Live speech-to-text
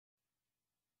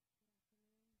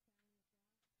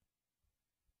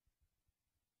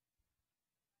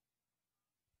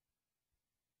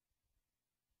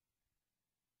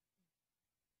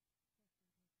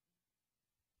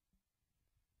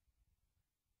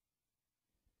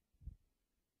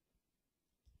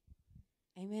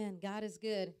Amen. God is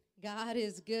good. God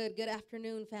is good. Good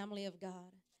afternoon, family of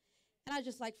God. And I'd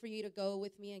just like for you to go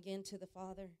with me again to the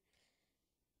Father.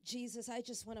 Jesus, I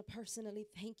just want to personally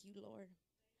thank you, Lord.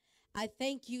 I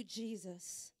thank you,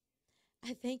 Jesus.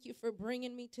 I thank you for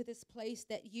bringing me to this place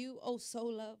that you, oh, so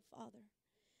love, Father.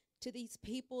 To these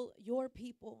people,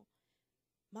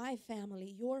 my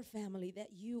family, your family that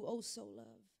you, oh, so love.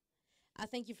 I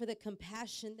thank you for the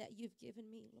compassion that you've given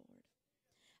me, Lord.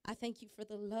 I thank you for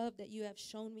the love that you have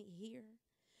shown me here.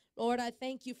 Lord, I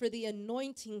thank you for the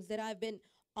anointings that I've been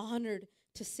honored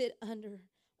to sit under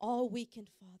all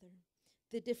weekend, Father.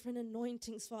 The different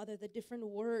anointings, Father, the different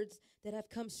words that have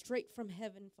come straight from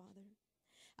heaven, Father.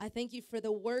 I thank you for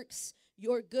the works,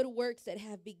 your good works that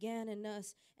have began in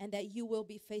us, and that you will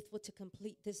be faithful to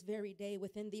complete this very day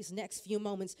within these next few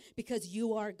moments, because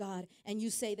you are God, and you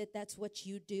say that that's what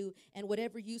you do, and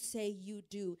whatever you say, you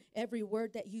do. Every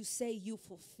word that you say, you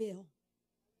fulfill,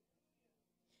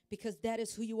 because that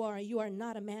is who you are, and you are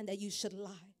not a man that you should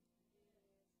lie.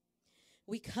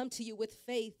 We come to you with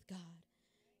faith, God,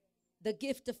 the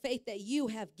gift of faith that you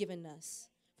have given us.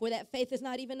 For that faith is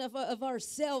not even of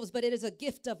ourselves, but it is a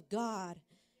gift of God.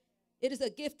 It is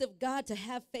a gift of God to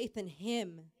have faith in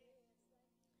him.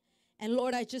 And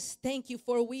Lord, I just thank you,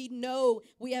 for we know,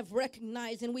 we have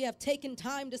recognized, and we have taken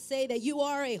time to say that you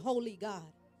are a holy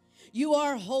God. You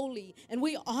are holy, and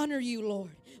we honor you,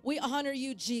 Lord. We honor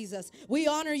you, Jesus. We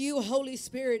honor you, Holy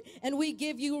Spirit, and we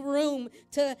give you room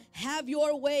to have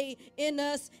your way in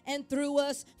us and through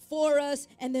us, for us,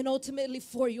 and then ultimately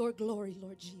for your glory,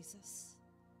 Lord Jesus.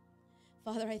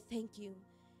 Father, I thank you.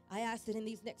 I ask that in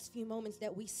these next few moments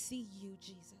that we see you,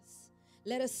 Jesus.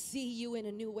 Let us see you in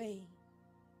a new way.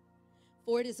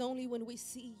 For it is only when we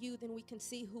see you, then we can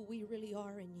see who we really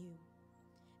are in you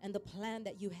and the plan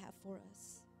that you have for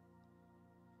us.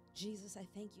 Jesus, I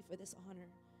thank you for this honor.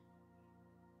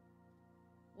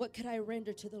 What could I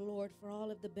render to the Lord for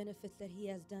all of the benefits that he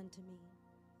has done to me,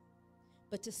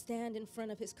 but to stand in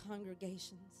front of his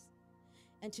congregations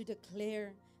and to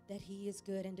declare that he is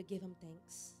good and to give him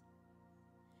thanks.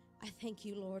 I thank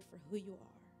you, Lord, for who you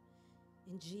are.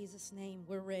 In Jesus' name,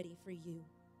 we're ready for you.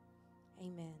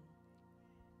 Amen.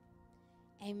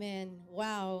 Amen.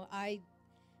 Wow. I'm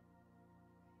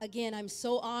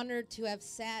so honored to have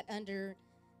sat under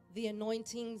the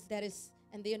anointings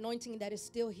the anointing that is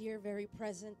still here, very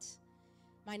present.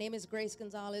 My name is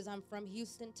Gonzalez. I'm from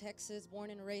Houston, Texas,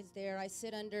 born and raised there. I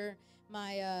sit under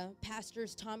my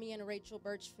pastors, Tommy and Rachel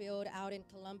Birchfield, out in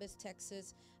Columbus,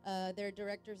 Texas. They're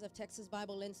directors of Texas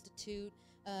Bible Institute,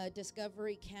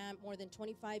 Discovery Camp, more than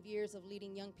 25 years of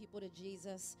leading young people to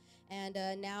Jesus. And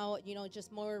now,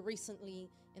 just more recently,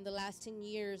 in the last 10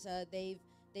 years, they've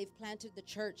planted the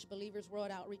church, Believers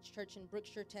World Outreach Church in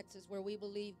Brookshire, Texas, where we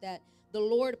believe that the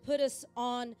Lord put us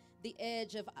on the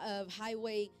edge of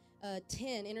Highway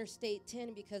 10, Interstate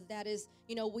 10, because that is,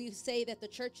 we say that the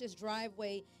church's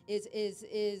driveway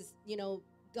is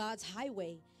God's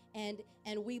highway. And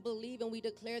we believe and we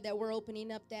declare that we're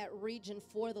opening up that region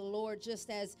for the Lord, just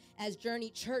as Journey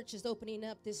Church is opening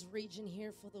up this region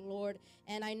here for the Lord.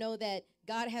 And I know that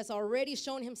God has already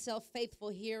shown himself faithful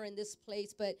here in this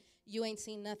place, but you ain't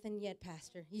seen nothing yet,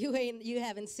 Pastor. You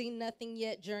haven't seen nothing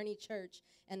yet, Journey Church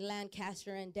and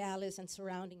Lancaster and Dallas and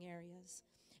surrounding areas.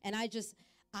 And I just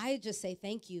say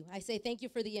thank you. I say thank you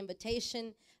for the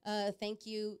invitation. Thank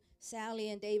you,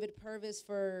 Sally and David Purvis,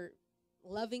 for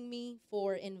loving me,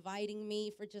 for inviting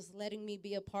me, for just letting me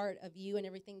be a part of you and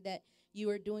everything that you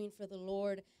are doing for the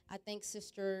Lord. I thank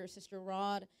Sister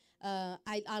Rod.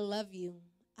 I love you.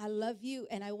 I love you,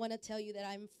 and I want to tell you that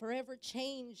I'm forever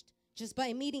changed just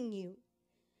by meeting you,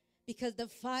 because the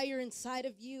fire inside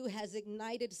of you has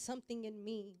ignited something in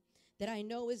me that I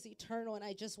know is eternal, and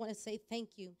I just want to say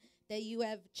thank you that you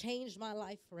have changed my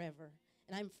life forever,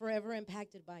 and I'm forever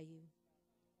impacted by you.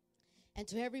 And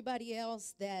to everybody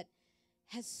else that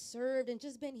has served and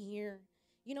just been here,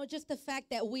 just the fact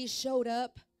that we showed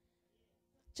up,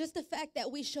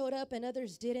 and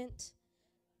others didn't,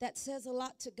 that says a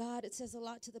lot to God. It says a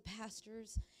lot to the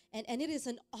pastors, and it is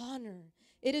an honor.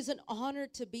 It is an honor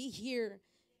to be here.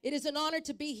 It is an honor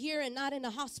to be here and not in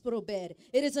a hospital bed.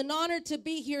 It is an honor to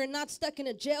be here and not stuck in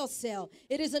a jail cell.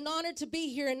 It is an honor to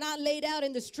be here and not laid out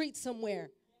in the street somewhere.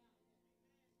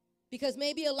 Because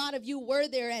maybe a lot of you were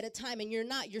there at a time and you're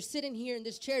not. You're sitting here in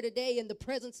this chair today in the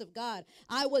presence of God.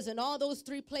 I was in all those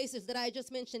three places that I just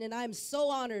mentioned, and I'm so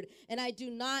honored, and I do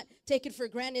not take it for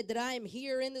granted that I am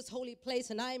here in this holy place,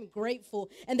 and I am grateful.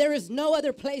 And there is no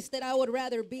other place that I would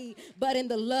rather be but in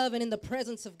the love and in the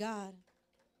presence of God.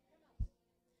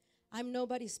 I'm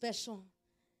nobody special.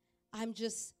 I'm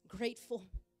just grateful.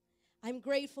 I'm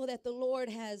grateful that the Lord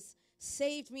has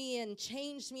saved me and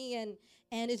changed me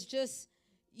and is just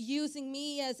using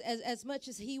me as much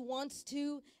as he wants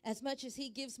to, as much as he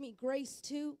gives me grace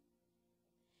to.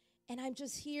 And I'm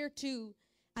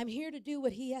here to do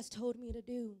what he has told me to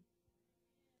do.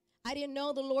 I didn't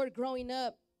know the Lord growing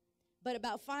up, but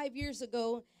about 5 years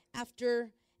ago, after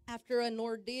an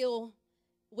ordeal,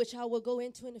 which I will go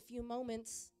into in a few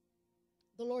moments,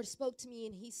 the Lord spoke to me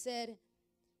and he said,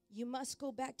 you must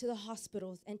go back to the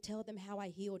hospitals and tell them how I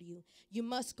healed you. You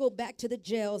must go back to the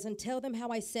jails and tell them how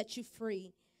I set you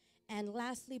free. And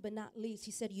lastly, but not least,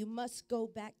 he said, you must go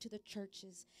back to the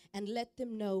churches and let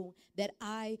them know that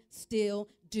I still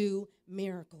do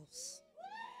miracles.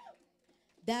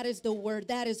 That is the word.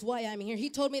 That is why I'm here. He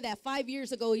told me that 5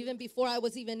 years ago, even before I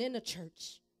was even in a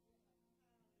church.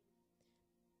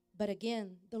 But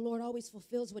again, the Lord always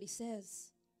fulfills what he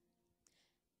says.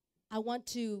 I want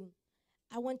to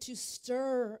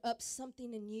stir up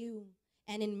something in you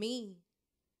and in me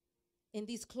in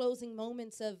these closing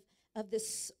moments of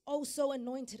this oh so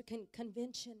anointed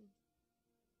convention.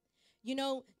 You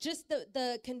know, just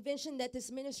the convention that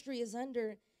this ministry is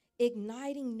under,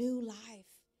 igniting new life.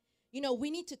 You know,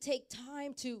 we need to take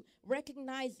time to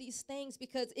recognize these things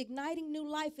because igniting new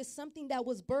life is something that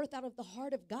was birthed out of the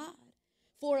heart of God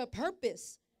for a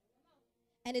purpose.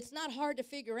 And it's not hard to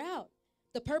figure out.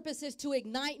 The purpose is to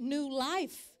ignite new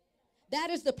life. That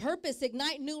is the purpose.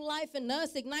 Ignite new life in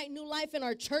us. Ignite new life in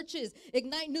our churches.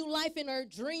 Ignite new life in our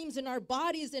dreams, in our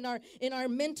bodies, in our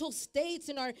mental states,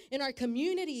 in our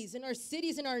communities, in our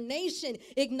cities, in our nation.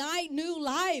 Ignite new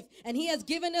life. And he has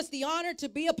given us the honor to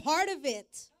be a part of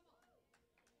it.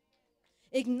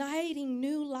 Igniting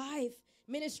new life.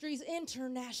 Ministries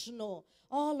international,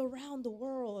 all around the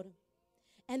world.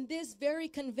 And this very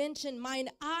convention, mine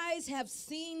eyes have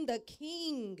seen the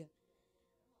King.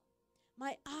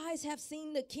 My eyes have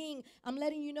seen the King. I'm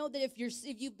letting you know that if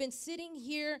you've been sitting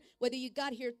here, whether you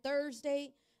got here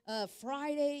Thursday,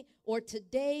 Friday, or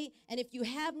today, and if you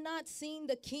have not seen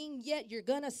the King yet, you're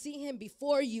going to see him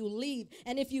before you leave.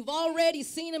 And if you've already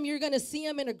seen him, you're going to see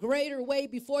him in a greater way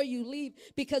before you leave,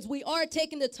 because we are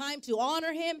taking the time to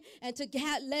honor him and to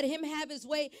let him have his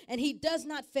way, and he does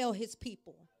not fail his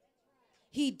people.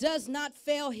 He does not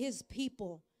fail his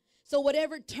people. So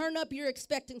whatever, turn up your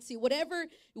expectancy. Whatever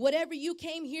you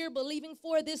came here believing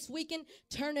for this weekend,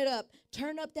 turn it up.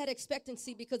 Turn up that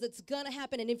expectancy because it's going to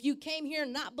happen. And if you came here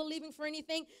not believing for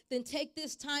anything, then take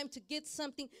this time to get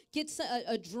something,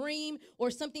 a dream or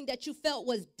something that you felt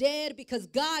was dead, because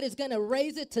God is going to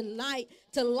raise it tonight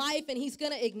to life, and he's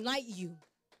going to ignite you.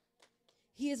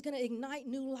 He is going to ignite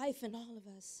new life in all of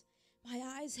us. My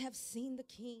eyes have seen the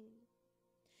King.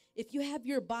 If you have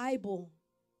your Bible,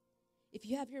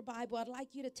 I'd like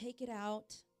you to take it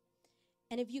out.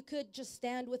 And if you could just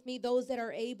stand with me, those that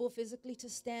are able physically to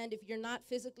stand. If you're not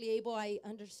physically able, I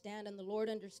understand, and the Lord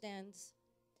understands.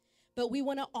 But we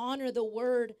want to honor the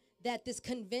word that this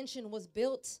convention was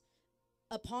built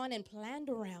upon and planned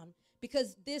around.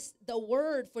 Because the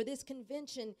word for this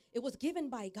convention, it was given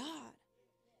by God.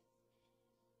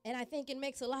 And I think it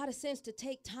makes a lot of sense to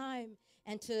take time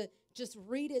and to just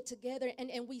read it together.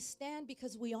 And we stand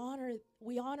because we honor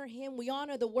him. We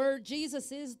honor the word.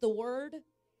 Jesus is the word.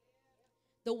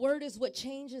 The word is what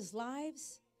changes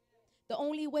lives. The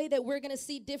only way that we're going to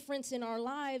see difference in our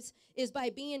lives is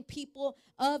by being people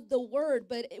of the word.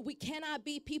 But we cannot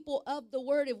be people of the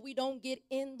word if we don't get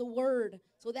in the word.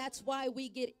 So that's why we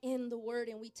get in the word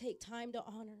and we take time to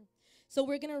honor. So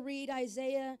we're going to read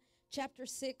Isaiah chapter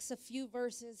 6, a few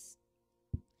verses.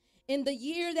 In the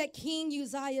year that King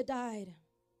Uzziah died,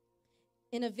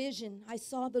 in a vision, I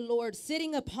saw the Lord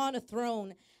sitting upon a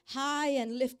throne, high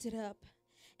and lifted up,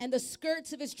 and the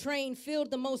skirts of his train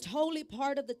filled the most holy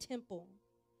part of the temple.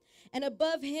 And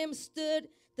above him stood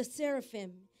the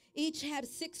seraphim. Each had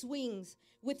 6 wings.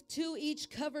 With 2 each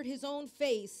covered his own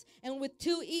face, and with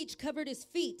 2 each covered his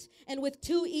feet, and with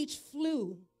 2 each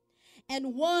flew.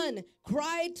 And one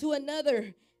cried to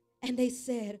another, and they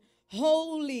said,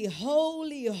 Holy,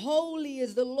 holy, holy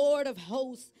is the Lord of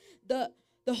hosts. The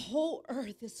whole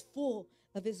earth is full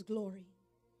of his glory.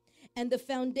 And the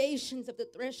foundations of the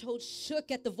threshold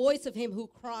shook at the voice of him who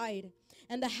cried,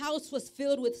 and the house was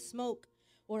filled with smoke,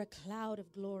 or a cloud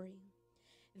of glory.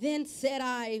 Then said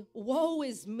I, Woe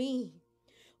is me!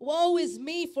 Woe is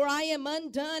me, for I am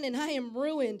undone and I am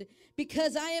ruined,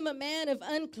 because I am a man of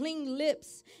unclean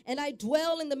lips, and I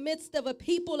dwell in the midst of a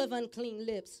people of unclean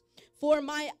lips. For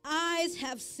my eyes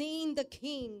have seen the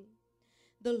King,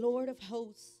 the Lord of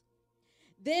hosts.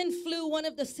 Then flew one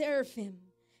of the seraphim,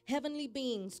 heavenly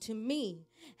beings, to me,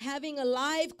 having a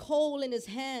live coal in his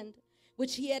hand,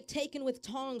 which he had taken with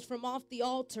tongs from off the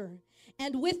altar.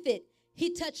 And with it,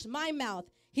 he touched my mouth.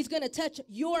 He's going to touch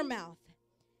your mouth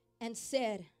and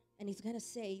said, and he's going to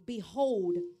say,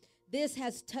 behold, this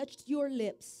has touched your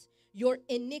lips. Your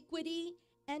iniquity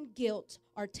and guilt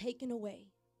are taken away.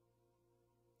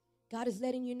 God is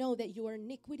letting you know that your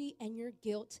iniquity and your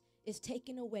guilt is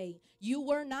taken away. You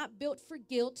were not built for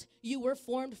guilt. You were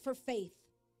formed for faith.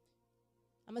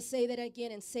 I'm going to say that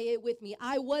again and say it with me.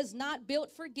 I was not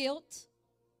built for guilt.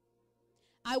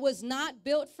 I was not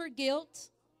built for guilt.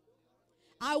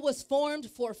 I was formed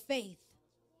for faith.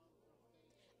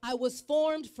 I was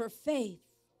formed for faith.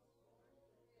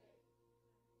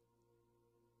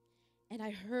 And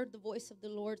I heard the voice of the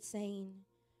Lord saying,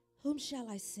 whom shall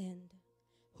I send?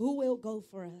 Who will go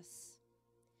for us?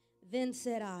 Then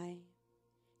said I,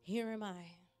 here am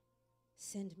I,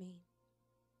 send me.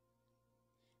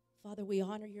 Father, we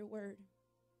honor your word.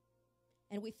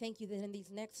 And we thank you that in these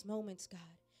next moments, God,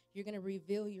 you're going to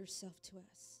reveal yourself to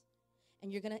us.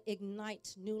 And you're going to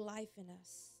ignite new life in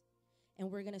us.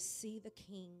 And we're going to see the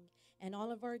King. And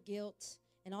all of our guilt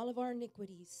and all of our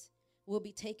iniquities will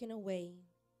be taken away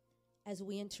as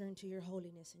we enter into your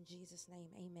holiness. In Jesus' name,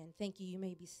 amen. Thank you. You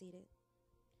may be seated.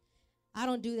 I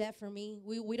don't do that for me.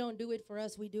 We don't do it for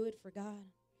us. We do it for God.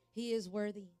 He is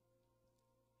worthy.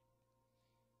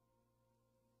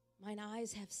 Mine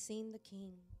eyes have seen the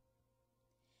King.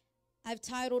 I've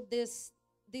titled these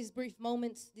brief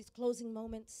moments, these closing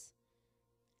moments,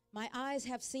 my eyes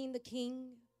have seen the King,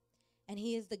 and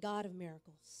he is the God of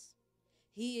miracles.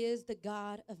 He is the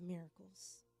God of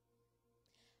miracles.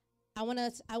 I want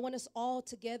us all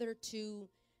together to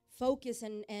focus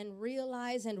and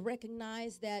realize and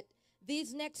recognize that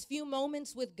these next few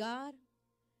moments with God,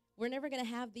 we're never going to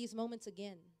have these moments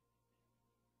again.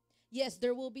 Yes,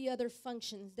 there will be other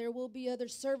functions. There will be other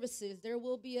services. There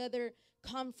will be other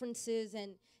conferences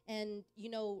and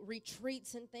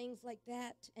retreats and things like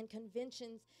that and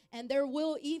conventions. And there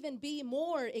will even be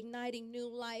more Igniting New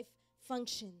Life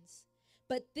functions.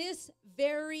 But this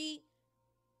very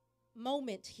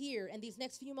moment here and these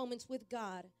next few moments with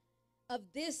God of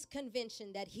this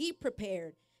convention that he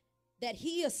prepared, that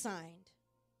he assigned,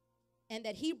 and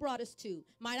that he brought us to.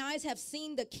 Mine eyes have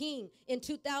seen the King in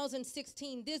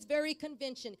 2016. This very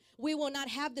convention, we will not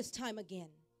have this time again.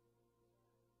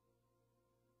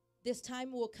 This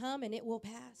time will come and it will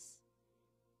pass.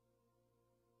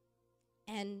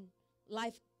 And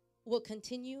life will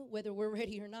continue whether we're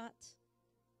ready or not.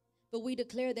 But we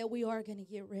declare that we are going to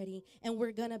get ready and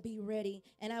we're going to be ready.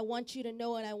 And I want you to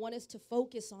know and I want us to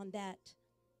focus on that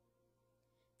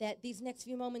these next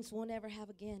few moments we'll never have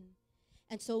again.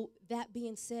 And so that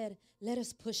being said, let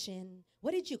us push in.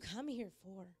 What did you come here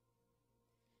for?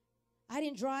 I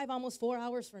didn't drive almost 4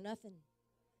 hours for nothing.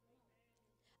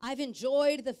 I've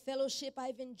enjoyed the fellowship.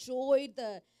 I've enjoyed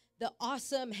the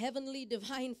awesome heavenly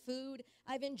divine food.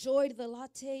 I've enjoyed the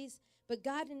lattes. But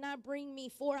God did not bring me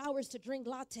 4 hours to drink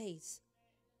lattes.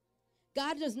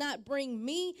 God does not bring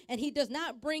me and he does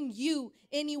not bring you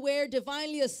anywhere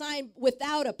divinely assigned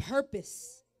without a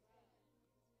purpose.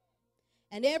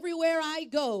 And everywhere I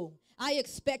go, I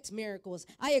expect miracles.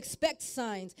 I expect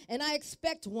signs and I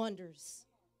expect wonders.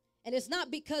 And it's not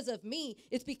because of me.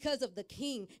 It's because of the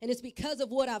King. And it's because of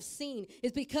what I've seen.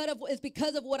 It's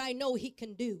because of what I know he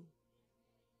can do.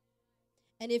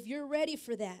 And if you're ready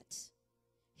for that,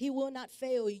 he will not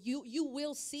fail you. You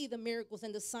will see the miracles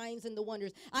and the signs and the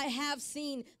wonders. I have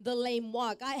seen the lame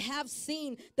walk. I have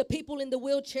seen the people in the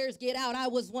wheelchairs get out. I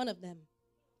was one of them.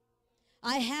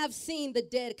 I have seen the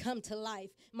dead come to life.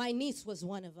 My niece was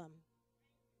one of them.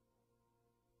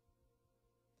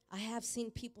 I have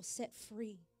seen people set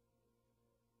free.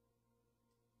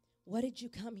 What did you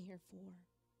come here for?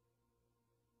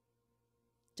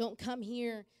 Don't come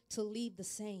here to leave the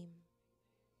same.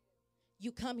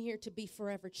 You come here to be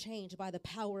forever changed by the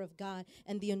power of God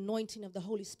and the anointing of the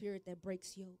Holy Spirit that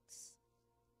breaks yokes.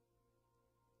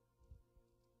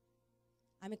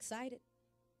 I'm excited.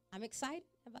 I'm excited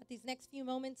about these next few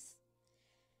moments.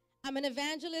 I'm an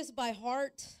evangelist by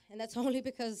heart, and that's only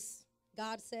because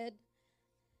God said.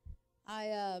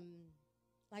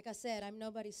 Like I said, I'm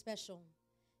nobody special.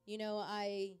 You know,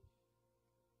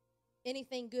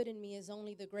 anything good in me is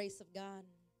only the grace of God.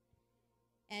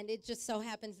 And it just so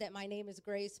happens that my name is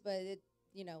Grace, but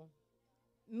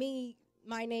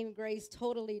my name Grace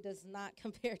totally does not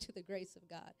compare to the grace of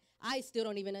God. I still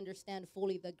don't even understand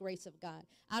fully the grace of God.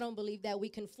 I don't believe that we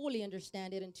can fully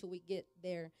understand it until we get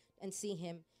there and see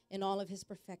him in all of his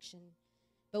perfection.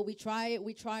 But we try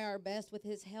our best with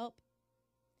his help,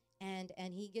 and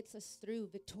he gets us through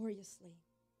victoriously.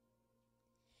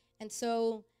 And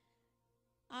so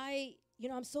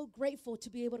I'm so grateful to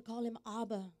be able to call him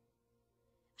Abba.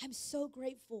 I'm so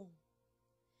grateful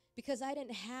because I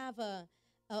didn't have a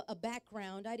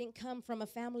background. I didn't come from a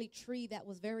family tree that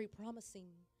was very promising.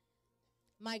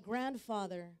 My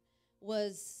grandfather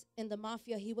was in the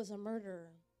mafia. He was a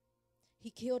murderer. He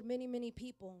killed many, many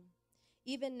people.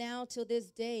 Even now, till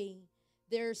this day,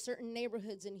 there are certain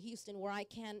neighborhoods in Houston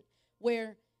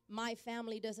where my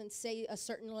family doesn't say a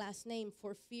certain last name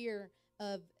for fear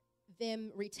of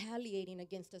them retaliating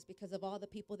against us because of all the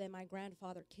people that my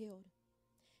grandfather killed.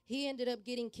 He ended up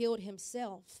getting killed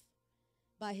himself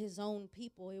by his own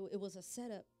people. It was a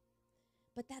setup.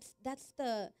 But that's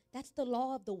the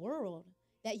law of the world.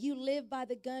 That you live by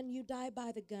the gun, you die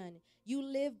by the gun. You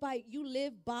live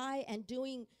by and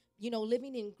doing,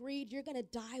 living in greed. You're going to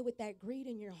die with that greed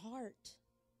in your heart.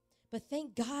 But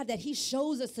thank God that he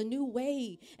shows us a new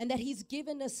way and that he's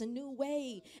given us a new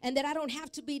way and that I don't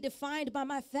have to be defined by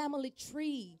my family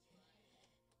tree.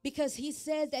 Because he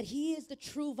says that he is the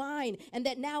true vine and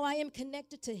that now I am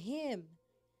connected to him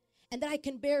and that I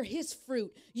can bear his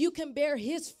fruit. You can bear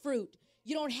his fruit.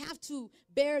 You don't have to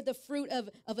bear the fruit of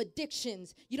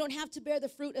addictions. You don't have to bear the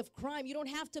fruit of crime. You don't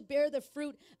have to bear the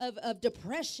fruit of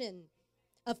depression,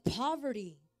 of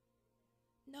poverty.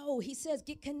 No, he says,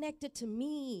 get connected to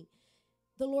me.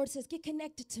 The Lord says, get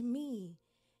connected to me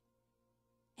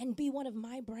and be one of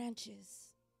my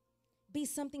branches. Be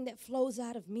something that flows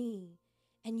out of me,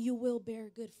 and you will bear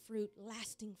good fruit,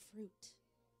 lasting fruit.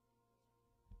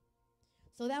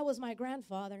 So that was my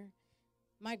grandfather.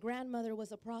 My grandmother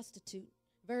was a prostitute,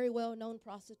 very well-known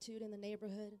prostitute in the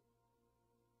neighborhood.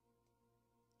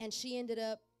 And she ended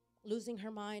up losing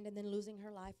her mind and then losing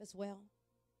her life as well.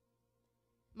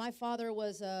 My father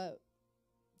was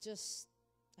just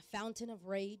a fountain of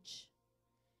rage.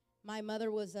 My mother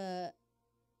was a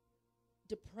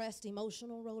depressed,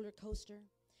 emotional roller coaster.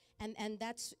 And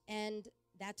that's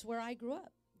where I grew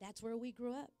up. That's where we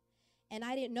grew up. And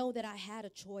I didn't know that I had a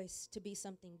choice to be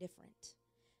something different.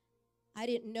 I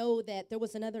didn't know that there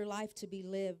was another life to be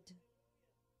lived.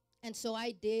 And so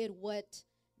I did what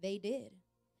they did.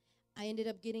 I ended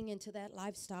up getting into that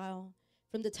lifestyle.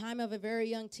 From the time of a very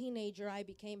young teenager, I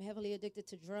became heavily addicted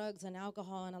to drugs and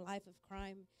alcohol and a life of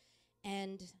crime.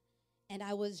 And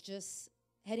I was just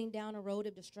heading down a road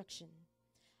of destruction.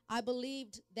 I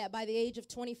believed that by the age of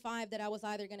 25 that I was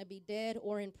either going to be dead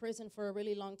or in prison for a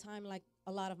really long time like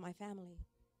a lot of my family.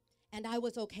 And I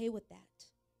was okay with that.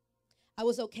 I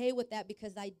was okay with that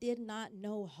because I did not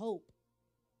know hope.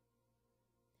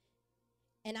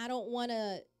 And I don't want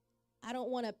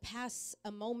to pass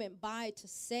a moment by to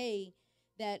say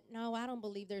that, no, I don't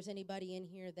believe there's anybody in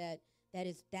here that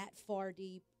is that far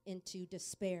deep into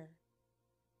despair.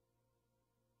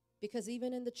 Because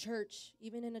even in a church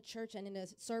and in a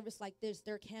service like this,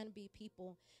 there can be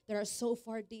people that are so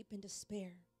far deep in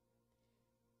despair.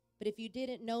 But if you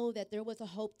didn't know that there was a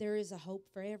hope, there is a hope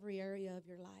for every area of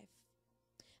your life.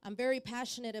 I'm very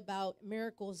passionate about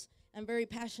miracles. I'm very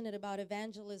passionate about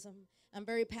evangelism. I'm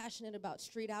very passionate about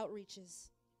street outreaches.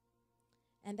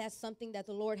 And that's something that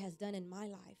the Lord has done in my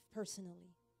life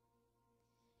personally.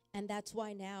 And that's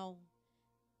why now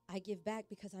I give back,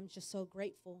 because I'm just so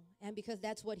grateful and because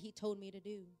that's what he told me to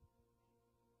do.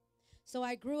 So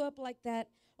I grew up like that.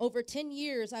 Over 10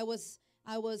 years, I was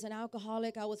an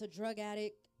alcoholic. I was a drug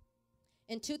addict.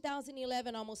 In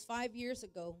 2011, almost 5 years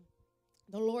ago,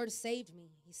 the Lord saved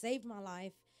me. He saved my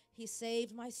life. He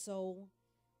saved my soul.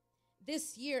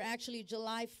 This year, actually,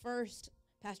 July 1st,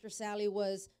 Pastor Sally,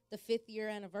 was the 5th year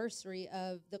anniversary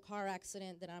of the car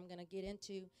accident that I'm going to get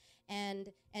into. And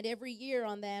every year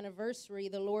on the anniversary,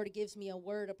 the Lord gives me a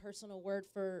word, a personal word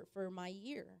for my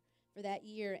year, for that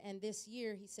year. And this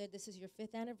year, he said, this is your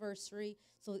 5th anniversary.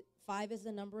 So 5 is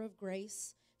the number of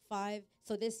grace. 5.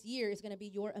 So this year is going to be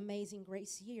your amazing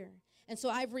grace year. And so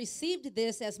I've received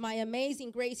this as my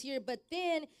amazing grace year. But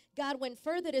then God went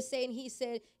further to say, and he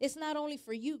said, it's not only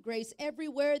for you, Grace.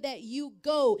 Everywhere that you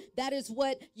go, that is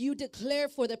what you declare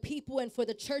for the people and for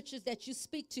the churches that you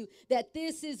speak to, that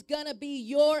this is going to be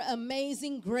your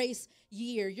amazing grace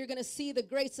year. You're going to see the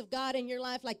grace of God in your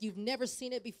life like you've never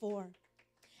seen it before.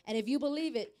 And if you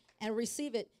believe it and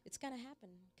receive it, it's going to happen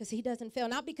because he doesn't fail.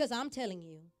 Not because I'm telling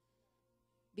you,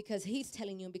 because he's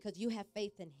telling you, because you have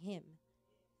faith in him.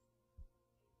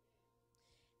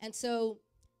 And so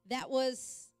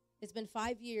it's been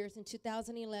 5 years. In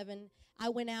 2011, I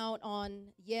went out on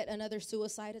yet another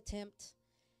suicide attempt.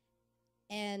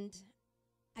 And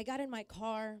I got in my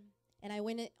car, and I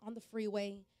went on the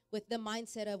freeway with the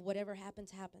mindset of whatever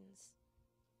happens, happens.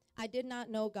 I did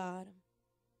not know God.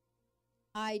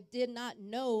 I did not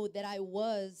know that I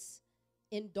was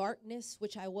in darkness,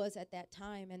 which I was at that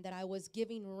time, and that I was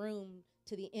giving room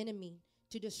to the enemy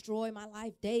to destroy my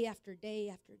life day after day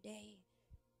after day.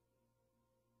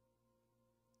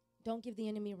 Don't give the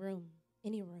enemy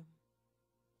any room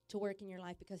to work in your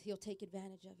life, because he'll take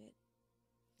advantage of it.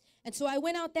 And so I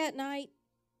went out that night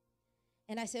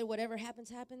and I said, whatever happens,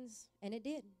 happens. And it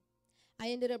did. I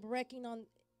ended up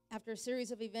after a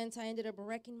series of events, I ended up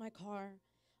wrecking my car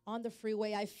on the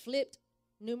freeway. I flipped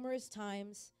numerous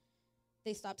times.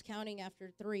 They stopped counting after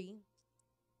 3.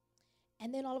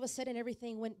 And then all of a sudden,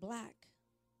 everything went black.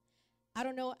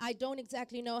 I don't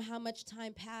exactly know how much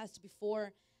time passed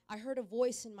before I heard a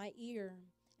voice in my ear.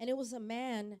 And it was a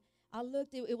man. I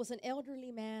looked, it was an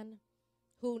elderly man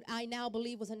who I now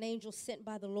believe was an angel sent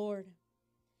by the Lord.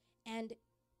 And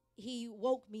he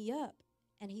woke me up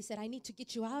and he said, I need to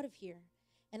get you out of here.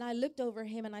 And I looked over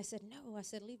him and I said, no. I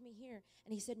said, leave me here.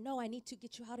 And he said, no, I need to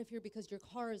get you out of here because your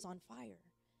car is on fire.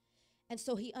 And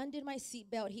so he undid my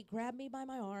seatbelt. He grabbed me by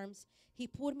my arms. He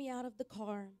pulled me out of the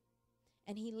car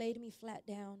and he laid me flat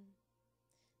down.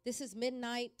 This is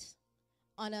midnight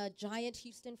on a giant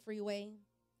Houston freeway.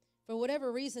 For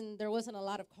whatever reason, there wasn't a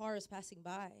lot of cars passing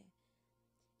by.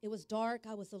 It was dark.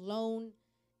 I was alone.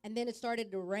 And then it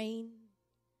started to rain.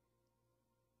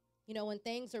 You know, when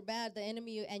things are bad, the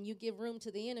enemy, and you give room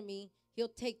to the enemy, he'll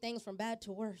take things from bad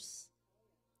to worse.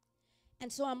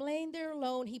 And so I'm laying there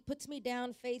alone. He puts me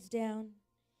down, face down,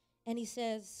 and he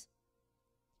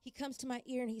comes to my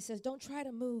ear and he says, don't try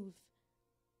to move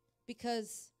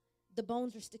because the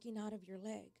bones are sticking out of your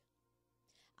leg.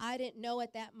 I didn't know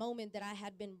at that moment that I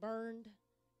had been burned.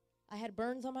 I had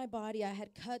burns on my body. I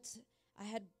had cuts. I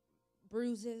had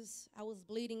bruises. I was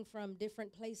bleeding from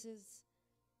different places.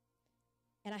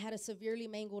 And I had a severely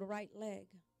mangled right leg.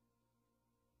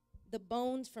 The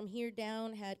bones from here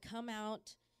down had come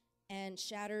out and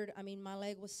shattered. I mean, my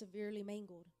leg was severely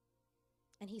mangled.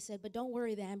 And he said, but don't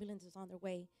worry, the ambulance is on their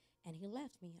way. And he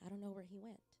left me. I don't know where he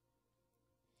went.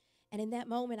 And in that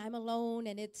moment, I'm alone,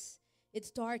 and it's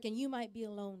dark, and you might be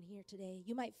alone here today.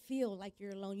 You might feel like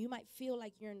you're alone. You might feel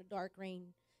like you're in a dark rain,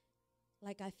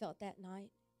 like I felt that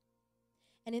night.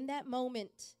 And in that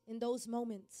moment, in those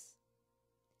moments,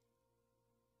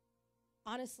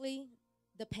 honestly,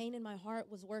 the pain in my heart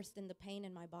was worse than the pain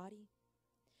in my body,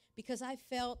 because I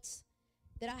felt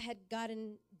that I had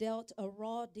gotten dealt a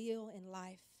raw deal in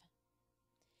life.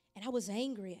 And I was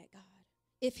angry at God,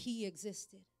 if he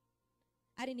existed.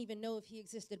 I didn't even know if he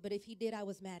existed, but if he did, I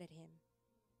was mad at him.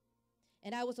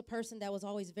 And I was a person that was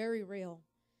always very real.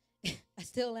 I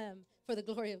still am, for the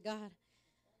glory of God.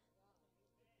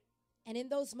 And in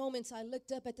those moments, I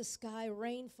looked up at the sky,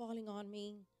 rain falling on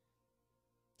me,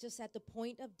 just at the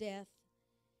point of death.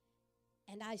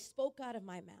 And I spoke out of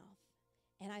my mouth.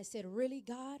 And I said, really,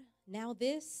 God? Now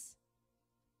this?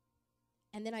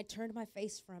 And then I turned my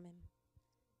face from him,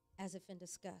 as if in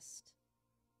disgust.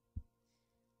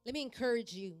 Let me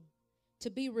encourage you to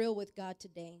be real with God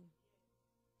today.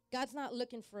 God's not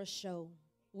looking for a show.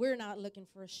 We're not looking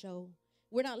for a show.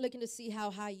 We're not looking to see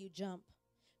how high you jump.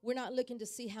 We're not looking to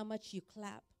see how much you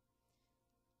clap.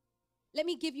 Let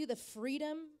me give you the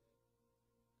freedom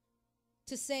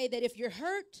to say that if you're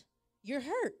hurt, you're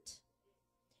hurt.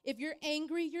 If you're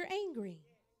angry, you're angry.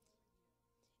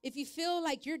 If you feel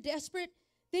like you're desperate,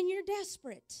 then you're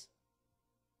desperate.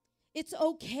 It's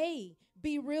okay.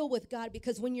 Be real with God,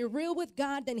 because when you're real with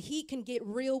God, then he can get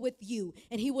real with you,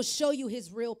 and he will show you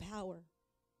his real power.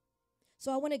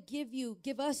 So I want to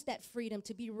give us that freedom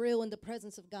to be real in the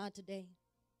presence of God today.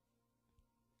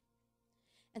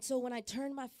 And so when I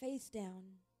turned my face down,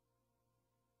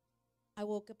 I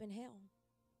woke up in hell.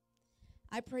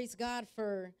 I praise God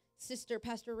for Sister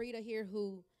Pastor Rita here,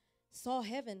 who saw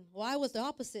heaven. Well, I was the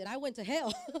opposite. I went to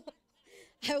hell.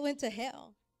 I went to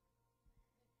hell.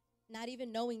 Not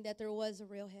even knowing that there was a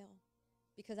real hell,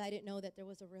 because I didn't know that there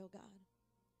was a real God.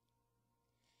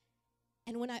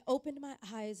 And when I opened my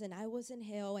eyes and I was in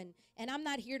hell, and I'm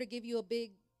not here to give you a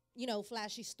big,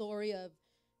 flashy story of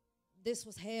this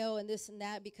was hell and this and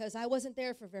that, because I wasn't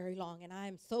there for very long, and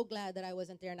I'm so glad that I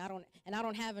wasn't there, and I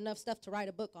don't have enough stuff to write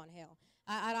a book on hell.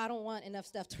 I don't want enough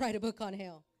stuff to write a book on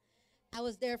hell. I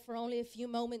was there for only a few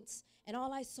moments, and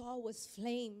all I saw was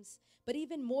flames. But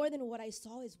even more than what I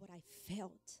saw is what I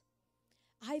felt.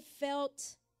 I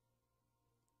felt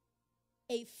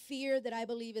a fear that I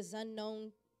believe is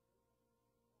unknown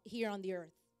here on the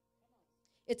earth.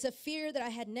 It's a fear that I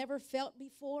had never felt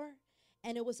before,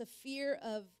 and it was a fear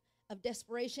of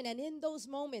desperation. And in those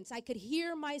moments, I could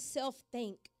hear myself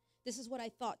think, this is what I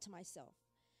thought to myself.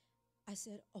 I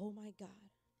said, oh my God,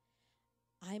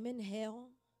 I'm in hell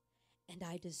and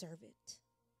I deserve it.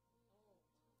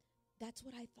 That's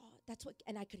what I thought.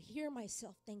 And I could hear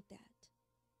myself think that.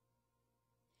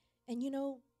 And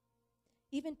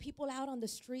Even people out on the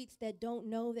streets that don't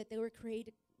know that they were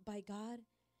created by God,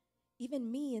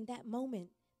 even me in that moment,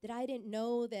 that I didn't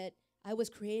know that I was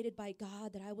created by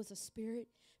God, that I was a spirit.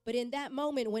 But in that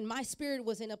moment, when my spirit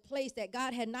was in a place that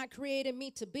God had not created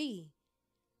me to be,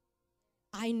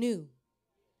 I knew.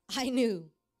 I knew.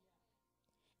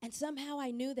 And somehow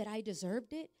I knew that I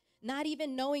deserved it, not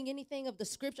even knowing anything of the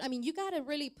scripture. I mean, you got to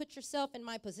really put yourself in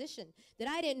my position, that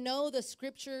I didn't know the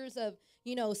scriptures of,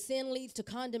 sin leads to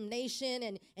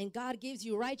condemnation and God gives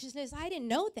you righteousness. I didn't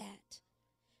know that.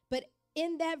 But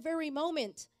in that very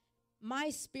moment, my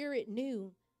spirit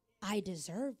knew I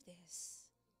deserve this.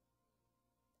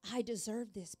 I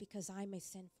deserve this because I'm a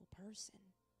sinful person.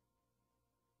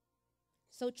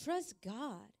 So trust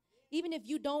God. Even if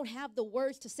you don't have the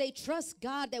words to say, trust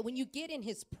God that when you get in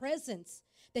his presence,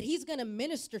 that he's going to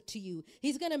minister to you.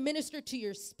 He's going to minister to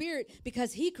your spirit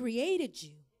because he created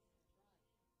you.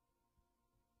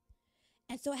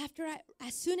 And so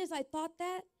as soon as I thought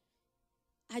that,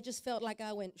 I just felt like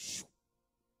I went, shoo,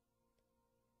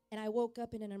 and I woke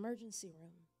up in an emergency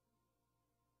room.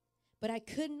 But I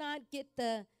could not get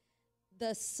the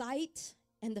sight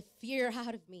and the fear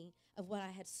out of me of what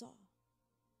I had saw.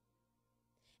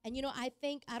 And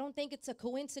I don't think it's a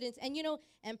coincidence. And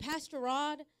and Pastor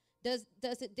Rod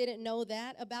didn't know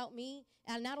that about me.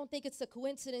 And I don't think it's a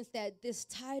coincidence that this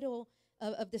title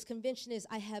of this convention is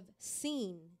I have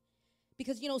seen.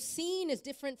 Because seeing is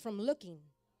different from looking.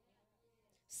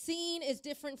 Seeing is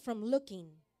different from looking.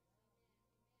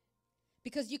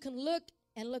 Because you can look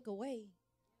and look away.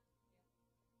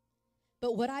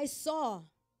 But what I saw,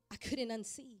 I couldn't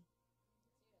unsee.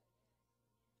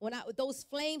 Those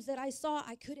flames that I saw,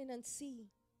 I couldn't unsee.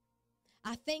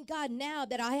 I thank God now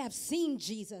that I have seen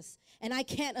Jesus and I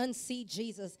can't unsee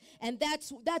Jesus. And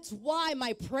that's why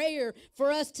my prayer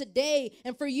for us today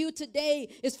and for you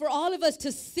today is for all of us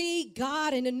to see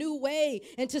God in a new way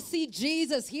and to see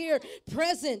Jesus here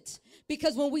present.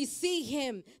 Because when we see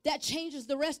him, that changes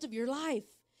the rest of your life.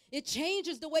 It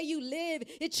changes the way you live.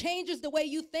 It changes the way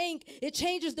you think. It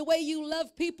changes the way you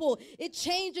love people. It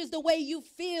changes the way you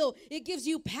feel. It gives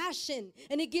you passion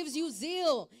and it gives you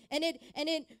zeal. And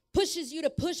it pushes you to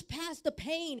push past the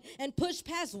pain and push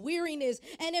past weariness.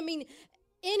 And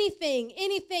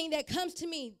anything that comes to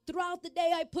me throughout the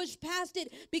day, I push past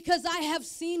it because I have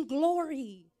seen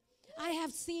glory. I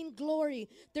have seen glory.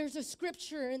 There's a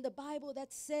scripture in the Bible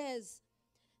that says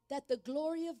that the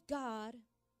glory of God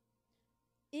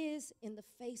is in the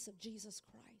face of Jesus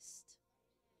Christ.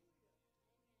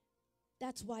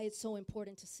 That's why it's so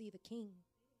important to see the King.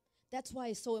 That's why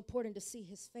it's so important to see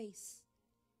his face.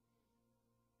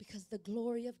 Because the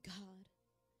glory of God,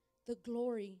 the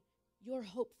glory, your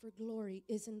hope for glory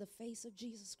is in the face of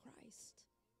Jesus Christ.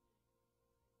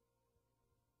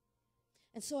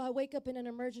 And so I wake up in an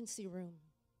emergency room,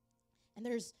 and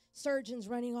there's surgeons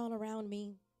running all around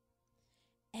me,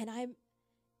 and I'm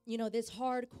this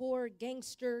hardcore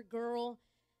gangster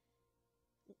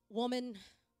woman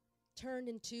turned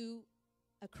into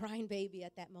a crying baby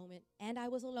at that moment. And I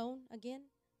was alone again.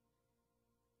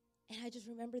 And I just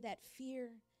remember that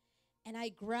fear. And I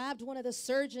grabbed one of the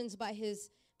surgeons by his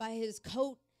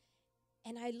coat.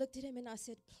 And I looked at him and I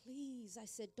said, please,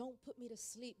 don't put me to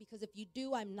sleep, because if you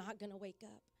do, I'm not going to wake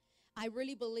up. I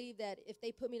really believe that if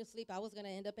they put me to sleep, I was going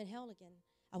to end up in hell again.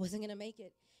 I wasn't going to make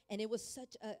it. And it was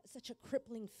such a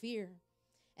crippling fear.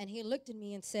 And he looked at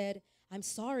me and said, I'm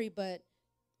sorry, but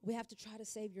we have to try to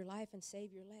save your life and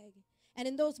save your leg. And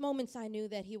in those moments, I knew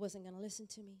that he wasn't going to listen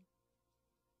to me.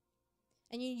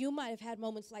 And you might have had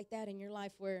moments like that in your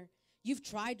life where you've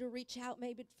tried to reach out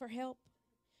maybe for help.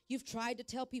 You've tried to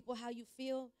tell people how you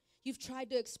feel. You've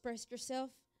tried to express yourself.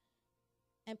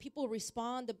 And people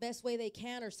respond the best way they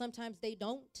can, or sometimes they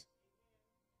don't.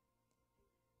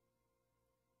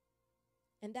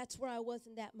 And that's where I was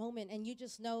in that moment. And you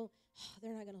just know,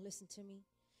 they're not going to listen to me.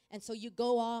 And so you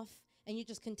go off and you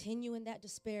just continue in that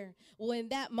despair. Well, in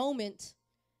that moment,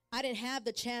 I didn't have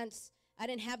the chance. I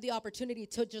didn't have the opportunity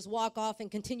to just walk off and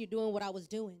continue doing what I was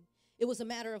doing. It was a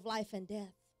matter of life and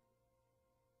death.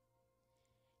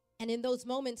 And in those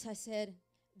moments, I said,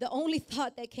 the only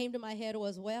thought that came to my head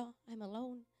was, well, I'm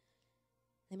alone.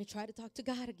 Let me try to talk to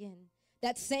God again.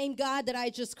 That same God that I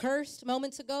just cursed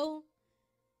moments ago,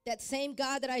 that same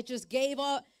God that I just gave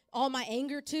all my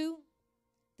anger to,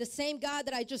 the same God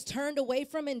that I just turned away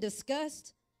from in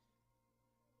disgust,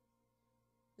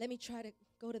 let me try to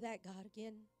go to that God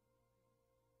again.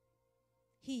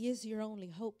 He is your only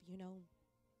hope,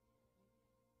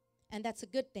 And that's a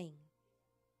good thing,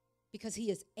 because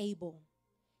he is able.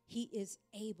 He is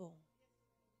able.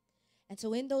 And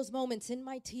so in those moments, in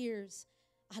my tears,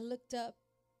 I looked up,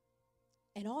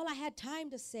 and all I had time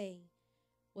to say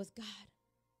was, God,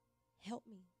 help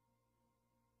me.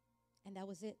 And that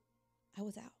was it. I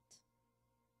was out.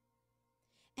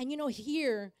 And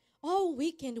here, all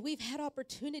weekend, we've had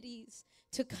opportunities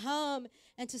to come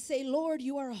and to say, Lord,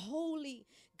 you are holy.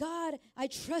 God, I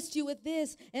trust you with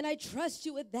this, and I trust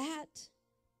you with that.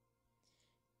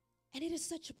 And it is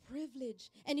such a privilege.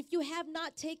 And if you have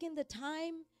not taken the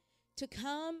time to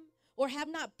come or have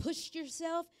not pushed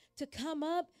yourself to come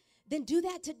up, then do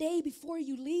that today before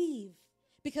you leave.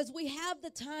 Because we have the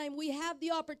time, we have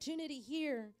the opportunity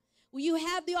here. You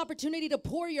have the opportunity to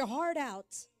pour your heart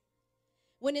out.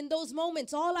 When in those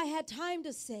moments, all I had time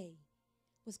to say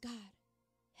was, God,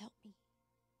 help me.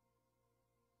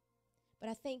 But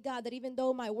I thank God that even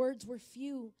though my words were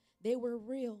few, they were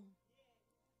real.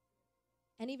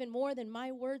 And even more than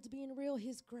my words being real,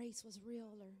 his grace was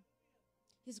realer.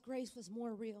 His grace was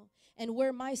more real. And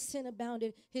where my sin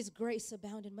abounded, his grace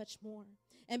abounded much more.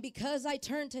 And because I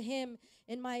turned to him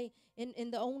in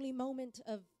the only moment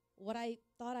of what I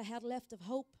thought I had left of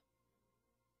hope,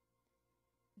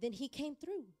 then he came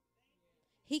through.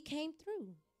 He came through.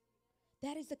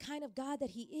 That is the kind of God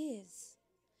that he is.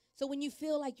 So when you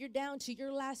feel like you're down to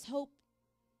your last hope,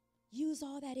 use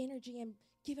all that energy and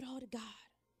give it all to God.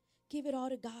 Give it all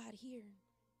to God here.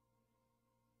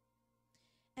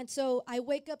 And so I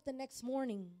wake up the next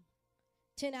morning.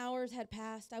 10 hours had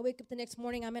passed. I wake up the next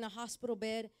morning. I'm in a hospital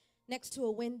bed next to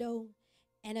a window.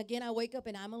 And again, I wake up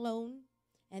and I'm alone.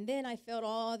 And then I felt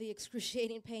all the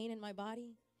excruciating pain in my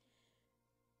body.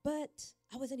 But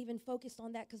I wasn't even focused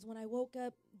on that, because when I woke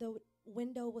up, the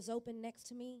window was open next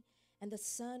to me and the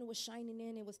sun was shining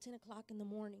in. It was 10 o'clock in the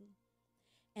morning.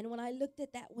 And when I looked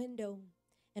at that window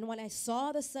and when I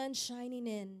saw the sun shining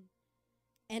in,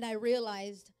 and I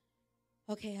realized,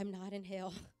 okay, I'm not in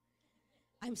hell.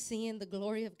 I'm seeing the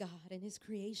glory of God and his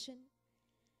creation.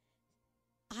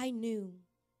 I knew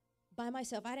by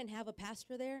myself. I didn't have a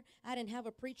pastor there. I didn't have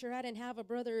a preacher. I didn't have a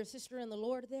brother or sister in the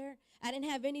Lord there. I didn't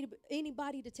have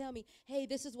anybody to tell me, hey,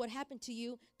 this is what happened to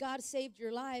you. God saved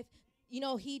your life.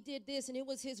 He did this and it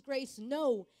was his grace.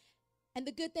 No. And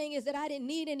the good thing is that I didn't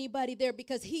need anybody there,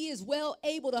 because he is well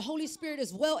able. The Holy Spirit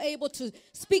is well able to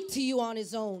speak to you on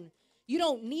his own. You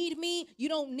don't need me. You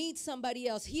don't need somebody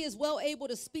else. He is well able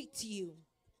to speak to you.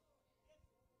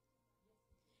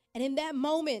 And in that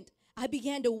moment, I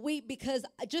began to weep, because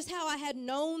just how I had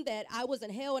known that I was in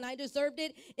hell and I deserved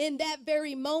it, in that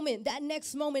very moment, that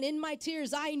next moment, in my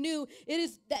tears, I knew it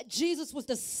is that Jesus was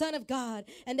the Son of God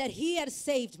and that he had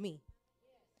saved me.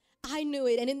 I knew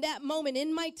it. And in that moment,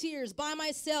 in my tears, by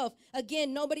myself,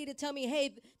 again, nobody to tell me,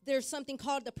 hey, there's something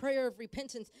called the prayer of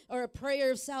repentance or a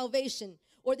prayer of salvation,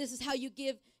 or this is how you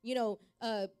give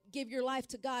your life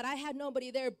to God. I had nobody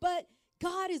there, but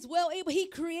God is well able. He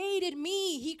created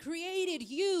me. He created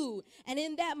you. And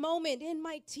in that moment, in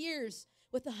my tears,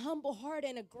 with a humble heart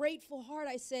and a grateful heart,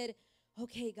 I said,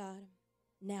 okay, God,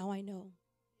 now I know.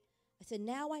 I said,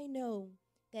 now I know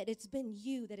that it's been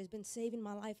you that has been saving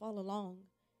my life all along.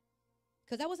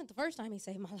 Because that wasn't the first time he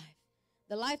saved my life.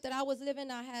 The life that I was living,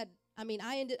 I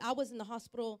was in the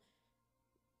hospital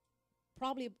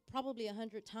probably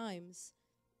 100 times,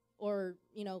 or,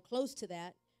 close to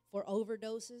that, for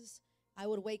overdoses. I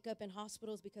would wake up in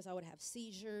hospitals because I would have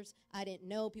seizures. I didn't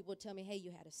know. People would tell me, hey,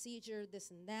 you had a seizure,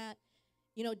 this and that,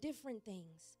 different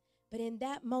things. But in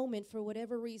that moment, for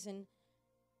whatever reason,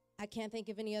 I can't think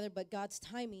of any other but God's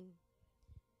timing,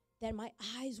 that my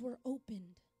eyes were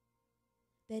opened,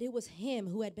 that it was him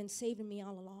who had been saving me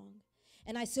all along.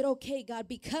 And I said, okay, God,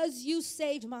 because you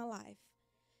saved my life,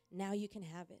 now you can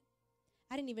have it.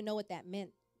 I didn't even know what that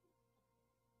meant,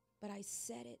 but I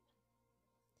said it.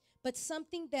 But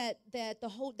something that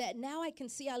now I can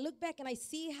see, I look back and I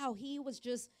see how he was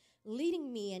just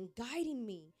leading me and guiding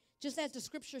me, just as the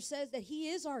scripture says that he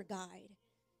is our guide.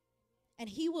 And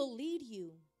he will lead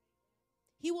you.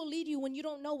 He will lead you when you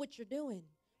don't know what you're doing,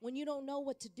 when you don't know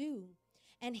what to do.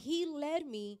 And he led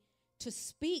me to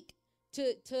speak,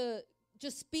 to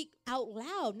just speak out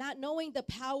loud, not knowing the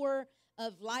power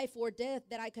of life or death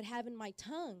that I could have in my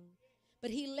tongue.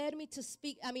 But he led me to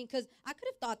speak. Because I could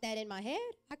have thought that in my head.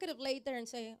 I could have laid there and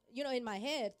say, in my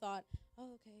head, thought,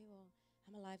 oh, okay, well,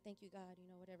 I'm alive. Thank you, God,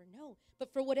 whatever. No.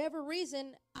 But for whatever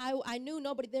reason, I knew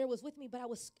nobody there was with me, but I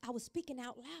was speaking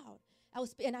out loud.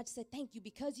 And I just said, thank you,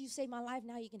 because you saved my life,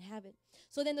 now you can have it.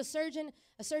 So then a surgeon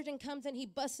comes in, he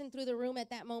busts in through the room at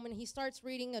that moment. He starts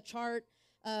reading a chart,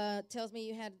 tells me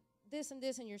you had this and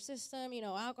this in your system,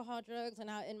 alcohol, drugs. And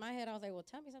in my head, I was like, well,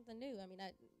 tell me something new.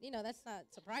 That's not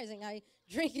surprising. I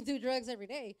drink and do drugs every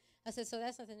day. I said, so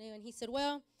that's nothing new. And he said,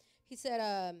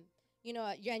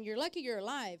 And you're lucky you're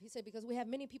alive. He said, because we have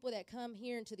many people that come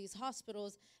here into these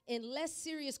hospitals in less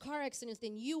serious car accidents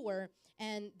than you were,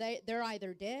 and they're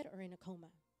either dead or in a coma.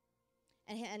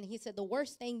 And he said, the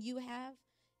worst thing you have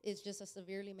is just a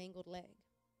severely mangled leg.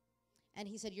 And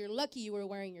he said, you're lucky you were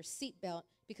wearing your seatbelt,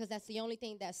 because that's the only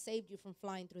thing that saved you from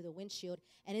flying through the windshield.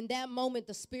 And in that moment,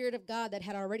 the Spirit of God that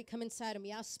had already come inside of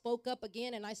me, I spoke up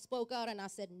again, and I spoke out, and I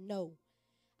said, no.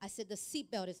 I said, the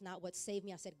seatbelt is not what saved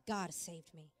me. I said, God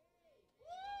saved me.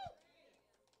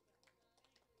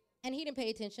 And he didn't pay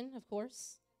attention, of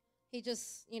course. He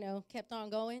just, kept on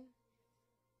going.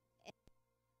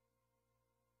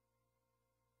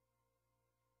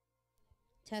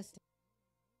 Testing.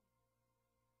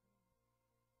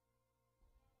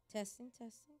 Testing,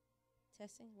 testing,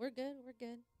 testing. We're good, we're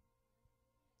good.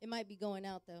 It might be going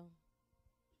out, though.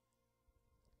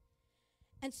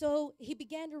 And so he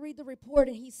began to read the report,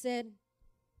 and he said,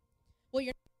 well,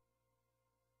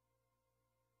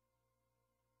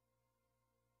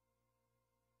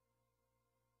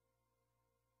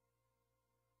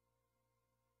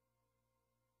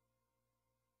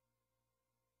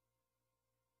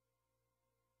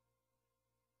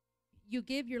 you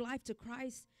give your life to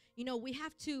Christ, we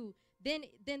have to, then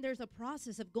there's a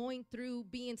process of going through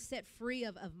being set free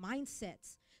of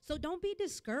mindsets. So don't be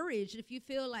discouraged if you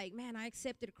feel like, man, I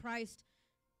accepted Christ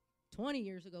 20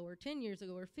 years ago or 10 years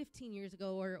ago or 15 years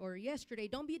ago or yesterday.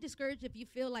 Don't be discouraged if you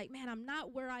feel like, man, I'm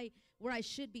not where I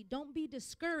should be. Don't be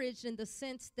discouraged in the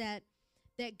sense that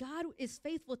God is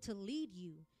faithful to lead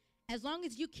you. As long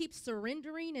as you keep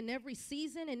surrendering in every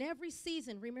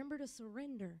season, remember to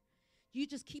surrender. You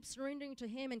just keep surrendering to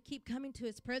him and keep coming to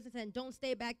his presence, and don't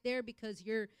stay back there because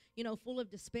you're, full of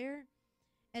despair.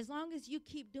 As long as you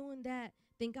keep doing that,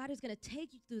 then God is going to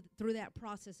take you through that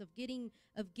process of getting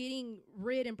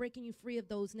rid and breaking you free of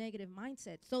those negative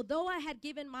mindsets. So though I had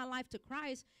given my life to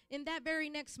Christ, in that very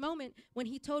next moment, when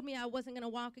he told me I wasn't going to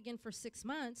walk again for 6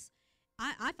 months,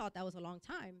 I thought that was a long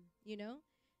time,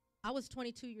 I was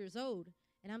 22 years old,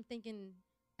 and I'm thinking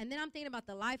about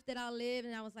the life that I'll live,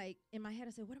 and I was like, in my head,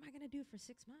 I said, what am I going to do for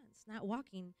 6 months, not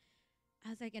walking? I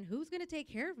was like, and who's going to take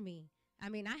care of me? I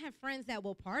mean, I have friends that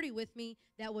will party with me,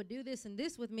 that will do this and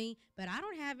this with me, but I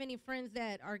don't have any friends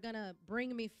that are going to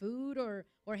bring me food or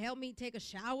help me take a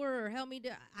shower or help me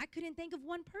I couldn't think of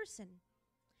one person.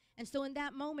 And so in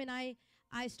that moment,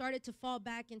 I started to fall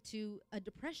back into a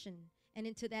depression and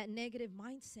into that negative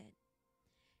mindset.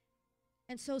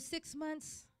 And so 6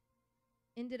 months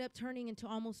ended up turning into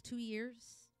almost 2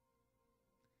 years.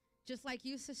 Just like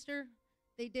you, sister,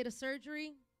 they did a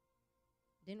surgery,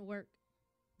 didn't work.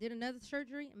 Did another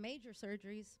surgery, major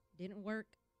surgeries, didn't work.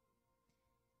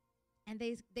 And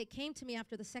they came to me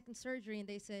after the second surgery, and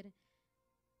they said,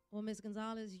 well, Ms.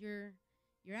 Gonzalez, you're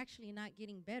actually not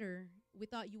getting better. We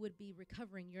thought you would be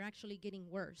recovering. You're actually getting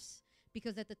worse.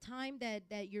 Because at the time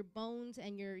that your bones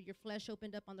and your flesh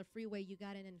opened up on the freeway, you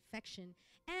got an infection.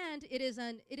 And it is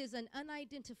an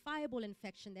unidentifiable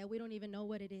infection that we don't even know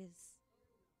what it is.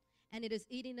 And it is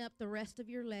eating up the rest of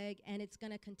your leg, and it's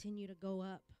going to continue to go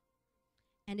up.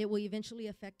 And it will eventually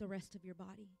affect the rest of your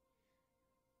body.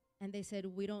 And they said,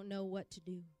 we don't know what to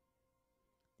do.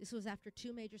 This was after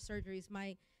 2 major surgeries.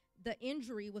 The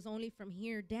injury was only from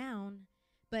here down,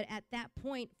 but at that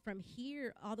point, from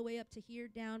here all the way up to here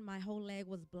down, my whole leg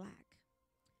was black.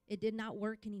 It did not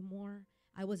work anymore.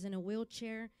 I was in a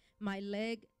wheelchair. My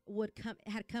leg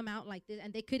had come out like this,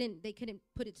 and they couldn't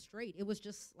put it straight. It was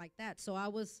just like that. So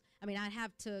I'd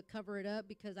have to cover it up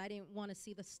because I didn't want to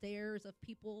see the stares of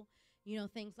people,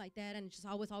 things like that. And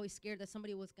I was always scared that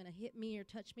somebody was going to hit me or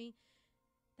touch me.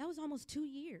 That was almost 2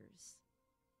 years.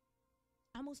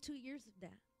 Almost 2 years of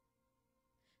that.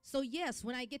 So yes,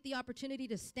 when I get the opportunity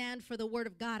to stand for the word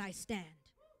of God, I stand.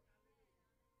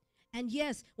 And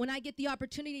yes, when I get the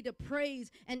opportunity to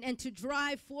praise and to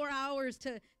drive 4 hours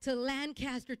to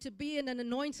Lancaster to be in an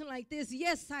anointing like this,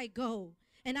 yes, I go.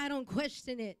 And I don't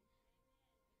question it.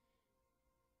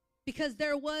 Because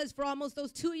there was, for almost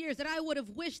those 2 years, that I would have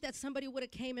wished that somebody would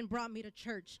have came and brought me to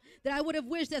church. That I would have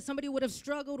wished that somebody would have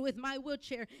struggled with my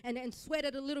wheelchair and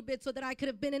sweated a little bit so that I could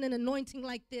have been in an anointing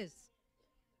like this.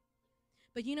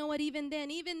 But you know what, even then,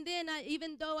 even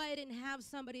though I didn't have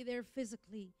somebody there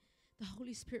physically, the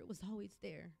Holy Spirit was always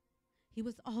there. He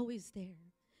was always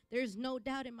there. There's no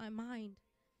doubt in my mind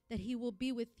that he will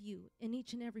be with you in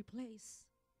each and every place.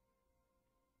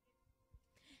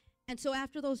 And so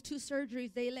after those 2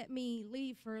 surgeries, they let me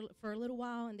leave for a little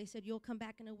while, and they said, you'll come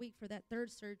back in a week for that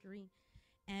 3rd surgery.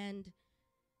 And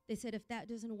they said, if that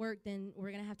doesn't work, then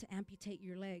we're going to have to amputate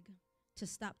your leg to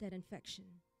stop that infection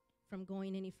from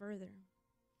going any further.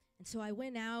 And so I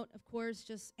went out, of course,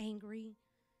 just angry,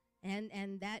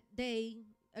 And that day,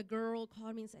 a girl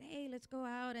called me and said, hey, let's go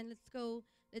out and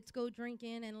let's go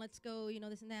drinking and let's go,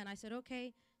 this and that. And I said,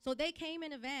 okay. So they came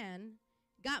in a van,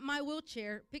 got my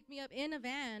wheelchair, picked me up in a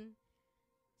van.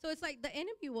 So it's like the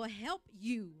enemy will help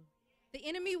you. The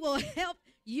enemy will help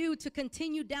you to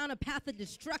continue down a path of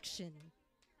destruction.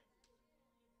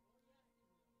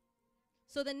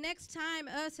 So the next time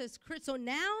us as Christians, so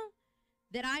now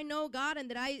that I know God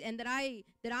and that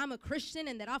I'm a Christian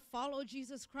and that I follow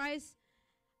Jesus Christ,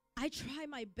 I try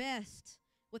my best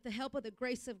with the help of the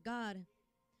grace of God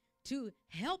to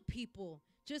help people.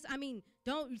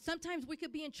 Sometimes we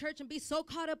could be in church and be so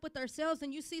caught up with ourselves,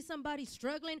 and you see somebody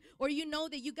struggling, or you know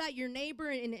that you got your neighbor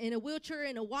in a wheelchair,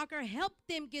 in a walker, help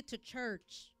them get to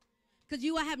church, because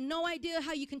you have no idea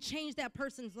how you can change that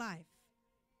person's life.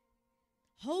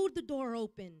 Hold the door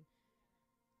open.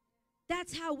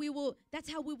 That's how we will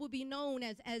be known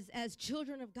as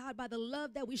children of God, by the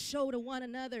love that we show to one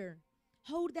another.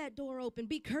 Hold that door open.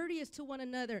 Be courteous to one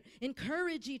another.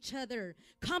 Encourage each other.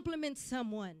 Compliment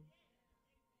someone.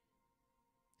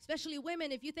 Especially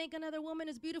women. If you think another woman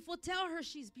is beautiful, tell her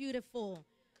she's beautiful.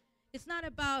 It's not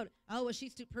about, oh, well,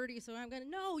 she's too pretty, so I'm going to.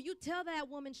 No, you tell that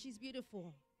woman she's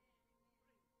beautiful.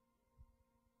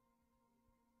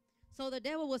 So the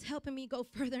devil was helping me go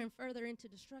further and further into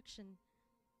destruction.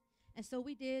 And so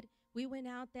we did. We went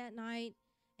out that night,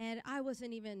 and I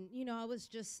wasn't even, I was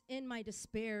just in my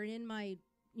despair, in my,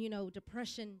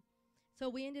 depression. So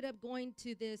we ended up going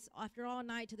to this, after all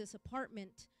night, to this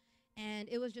apartment. And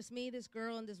it was just me, this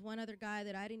girl, and this one other guy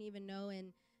that I didn't even know.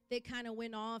 And they kind of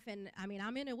went off. And,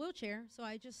 I'm in a wheelchair, so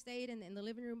I just stayed in the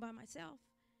living room by myself.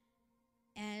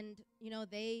 And,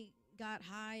 they got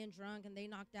high and drunk, and they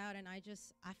knocked out. And I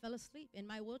fell asleep in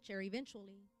my wheelchair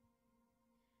eventually.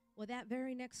 Well, that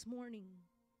very next morning,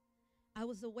 I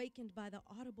was awakened by the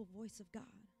audible voice of God.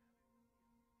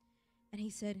 And he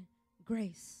said,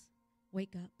 Grace,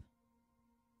 wake up.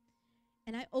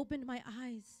 And I opened my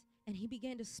eyes, and he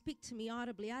began to speak to me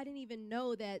audibly. I didn't even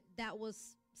know that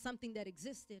was something that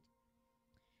existed.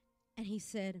 And he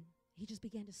just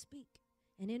began to speak.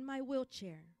 And in my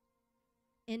wheelchair,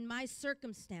 in my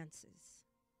circumstances,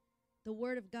 the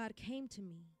word of God came to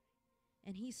me.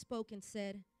 And he spoke and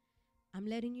said, I'm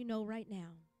letting you know right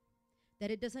now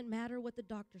that it doesn't matter what the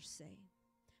doctors say,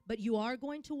 but you are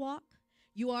going to walk,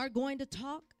 you are going to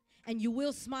talk, and you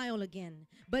will smile again,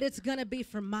 but it's going to be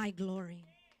for my glory.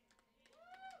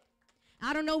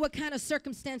 I don't know what kind of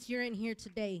circumstance you're in here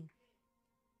today,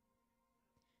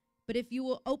 but if you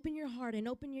will open your heart and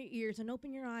open your ears and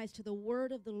open your eyes to the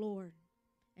word of the Lord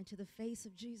and to the face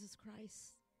of Jesus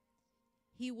Christ,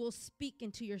 he will speak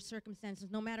into your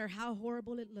circumstances, no matter how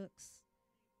horrible it looks.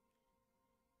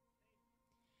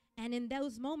 And in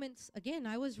those moments, again,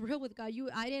 I was real with God.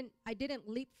 I didn't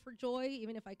leap for joy,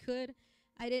 even if I could.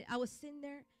 I was sitting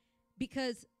there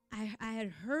because I had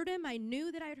heard him. I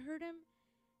knew that I had heard him.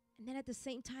 And then at the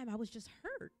same time, I was just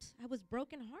hurt. I was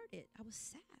brokenhearted. I was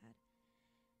sad.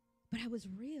 But I was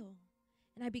real.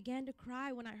 And I began to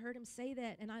cry when I heard him say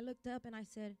that. And I looked up and I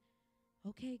said,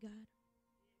 okay, God.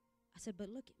 I said, but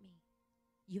look at me.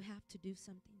 You have to do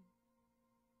something.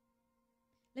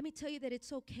 Let me tell you that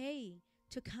it's okay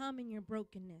to come in your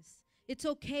brokenness. It's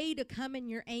okay to come in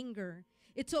your anger.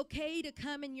 It's okay to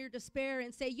come in your despair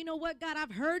and say, you know what, God,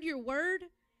 I've heard your word.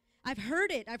 I've heard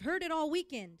it. I've heard it all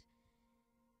weekend.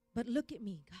 But look at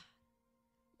me,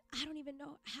 God. I don't even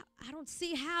know how. I don't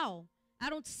see how. I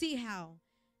don't see how.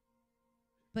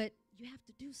 But you have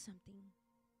to do something.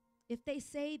 If they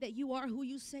say that you are who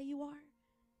you say you are,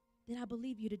 then I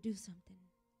believe you to do something.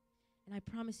 And I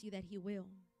promise you that he will.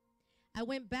 I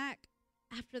went back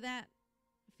after that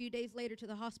a few days later to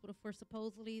the hospital for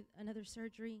supposedly another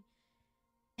surgery.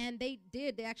 And they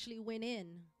actually went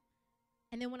in.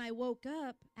 And then when I woke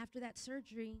up after that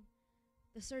surgery,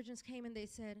 the surgeons came and they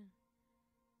said,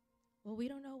 well, we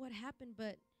don't know what happened,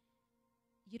 but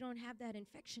you don't have that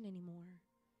infection anymore.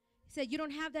 He said, you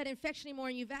don't have that infection anymore,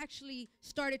 and you've actually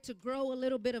started to grow a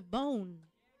little bit of bone.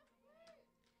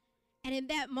 And in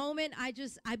that moment,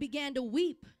 I began to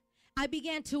weep. I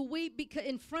began to weep because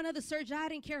in front of the surgeon, I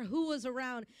didn't care who was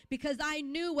around, because I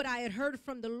knew what I had heard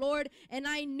from the Lord, and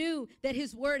I knew that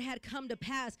his word had come to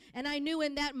pass. And I knew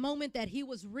in that moment that he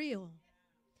was real.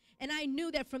 And I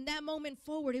knew that from that moment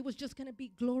forward, it was just going to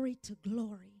be glory to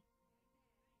glory.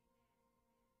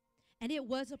 And it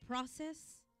was a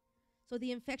process. So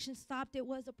the infection stopped. It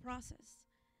was a process.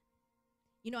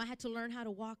 You know, I had to learn how to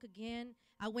walk again.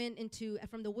 I went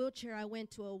from the wheelchair, I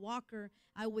went to a walker.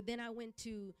 Then I went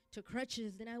to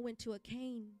crutches. Then I went to a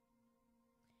cane.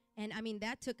 And I mean,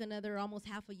 that took another almost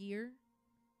half a year.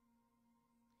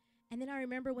 And then I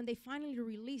remember when they finally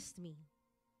released me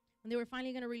when they were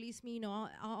finally going to release me,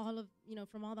 all of,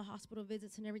 from all the hospital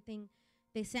visits and everything,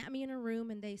 they sat me in a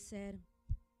room and they said,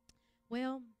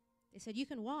 well, they said, you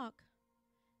can walk,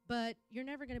 but you're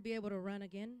never going to be able to run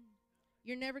again.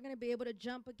 You're never going to be able to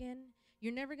jump again.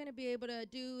 You're never going to be able to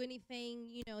do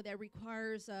anything, that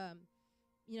requires,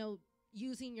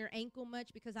 using your ankle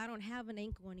much, because I don't have an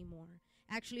ankle anymore.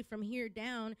 Actually, from here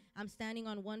down, I'm standing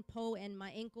on one pole, and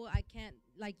my ankle, I can't,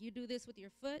 like you do this with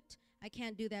your foot, I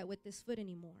can't do that with this foot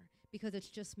anymore because it's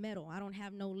just metal. I don't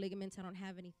have no ligaments. I don't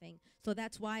have anything. So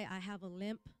that's why I have a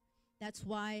limp. That's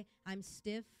why I'm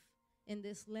stiff in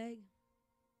this leg.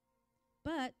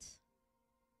 But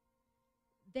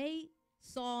they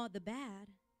saw the bad,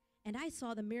 and I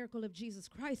saw the miracle of Jesus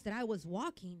Christ, that I was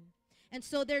walking. And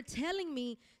so they're telling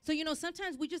me, so,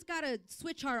 sometimes we just got to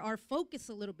switch our focus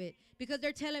a little bit, because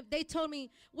they told me,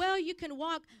 well, you can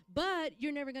walk, but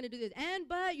you're never going to do this.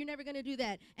 But you're never going to do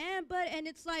that. And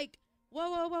it's like,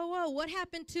 whoa. What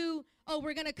happened to,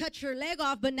 we're going to cut your leg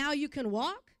off, but now you can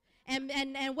walk? And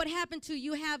what happened to,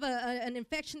 you have an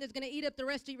infection that's going to eat up the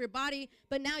rest of your body,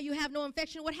 but now you have no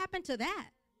infection? What happened to that?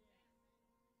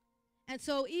 And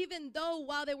so even though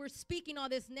while they were speaking all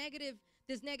this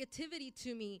negativity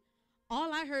to me,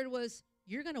 all I heard was,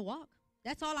 you're going to walk.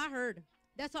 That's all I heard.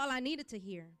 That's all I needed to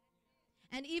hear.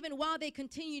 And even while they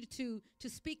continued to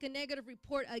speak a negative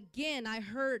report, again, I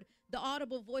heard the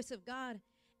audible voice of God.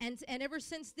 And ever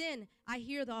since then, I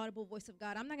hear the audible voice of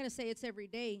God. I'm not going to say it's every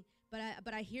day,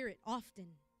 but I hear it often.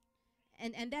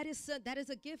 And that is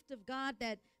a gift of God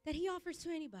that he offers to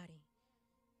anybody.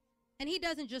 And he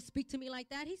doesn't just speak to me like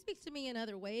that. He speaks to me in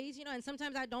other ways, and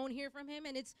sometimes I don't hear from him,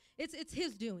 and it's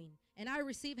his doing. And I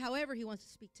receive however he wants to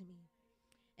speak to me.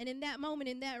 And in that moment,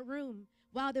 in that room,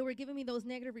 while they were giving me those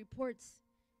negative reports,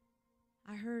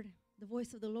 I heard the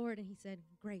voice of the Lord, and he said,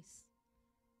 Grace,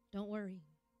 don't worry.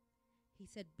 He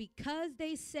said, because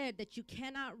they said that you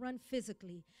cannot run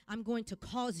physically, I'm going to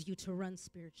cause you to run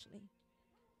spiritually.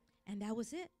 And that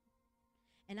was it.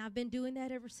 And I've been doing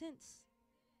that ever since.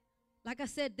 Like I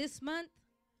said, this month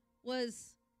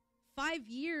was 5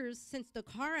 years since the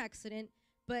car accident,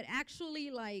 but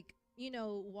actually,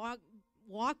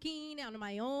 walking on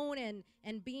my own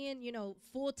and being,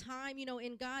 full-time,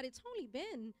 in God, it's only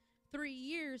been 3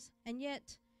 years, and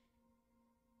yet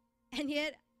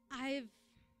I've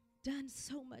done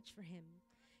so much for him.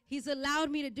 He's allowed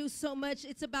me to do so much.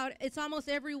 It's almost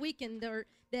every weekend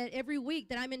every week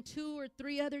that I'm in 2 or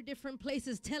 3 other different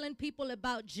places telling people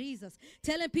about Jesus,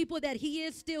 telling people that he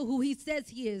is still who he says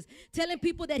he is, telling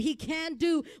people that he can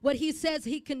do what he says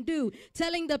he can do,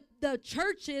 telling the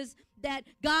churches that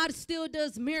God still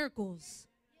does miracles.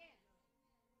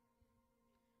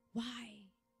 Why?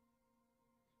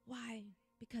 Why?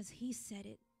 Because he said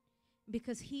it.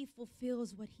 Because he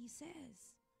fulfills what he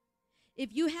says.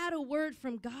 If you had a word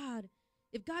from God,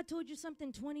 if God told you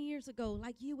something 20 years ago,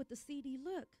 like you with the CD,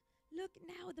 look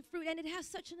now at the fruit, and it has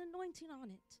such an anointing on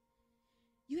it.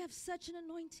 You have such an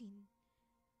anointing.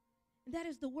 And that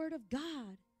is the word of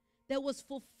God that was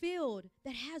fulfilled,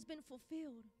 that has been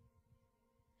fulfilled.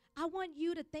 I want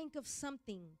you to think of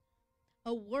something,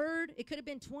 a word, it could have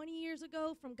been 20 years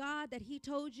ago from God that he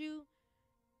told you,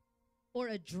 or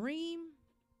a dream,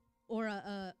 or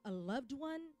a loved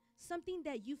one, something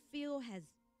that you feel has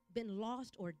been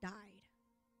lost or died.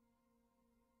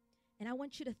 And I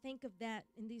want you to think of that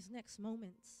in these next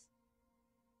moments.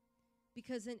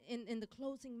 Because in the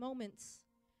closing moments,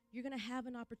 you're going to have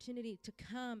an opportunity to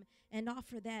come and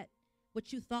offer that,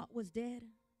 what you thought was dead,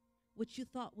 what you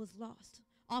thought was lost.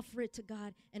 Offer it to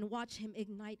God and watch him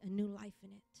ignite a new life in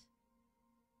it.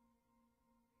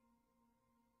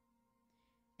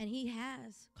 And he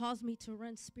has caused me to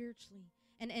run spiritually.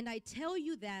 And I tell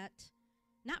you that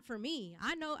not for me.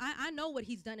 I know what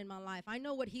he's done in my life. I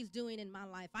know what he's doing in my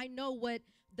life. I know what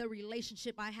the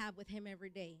relationship I have with him every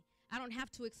day. I don't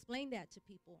have to explain that to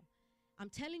people.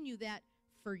 I'm telling you that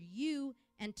for you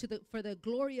and for the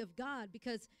glory of God,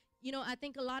 because I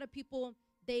think a lot of people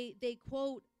they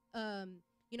quote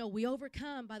we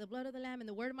overcome by the blood of the Lamb and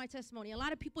the word of my testimony. A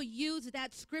lot of people use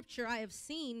that scripture, I have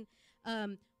seen,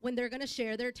 when they're going to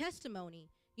share their testimony,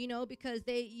 because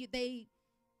they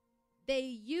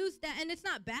use that, and it's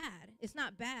not bad. It's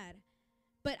not bad.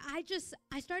 But I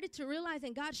started to realize,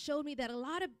 and God showed me that a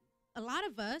lot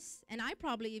of us, and I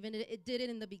probably even did it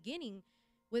in the beginning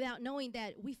without knowing,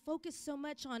 that we focus so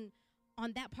much on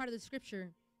that part of the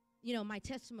scripture, my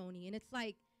testimony. And it's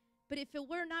like, but if it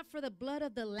were not for the blood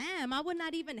of the Lamb, I would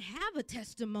not even have a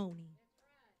testimony.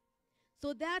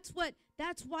 So that's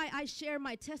why I share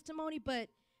my testimony, but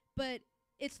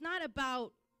it's not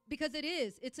about Because it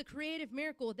is. It's a creative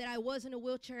miracle that I was in a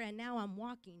wheelchair and now I'm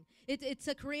walking. It's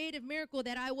a creative miracle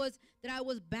that I was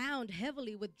bound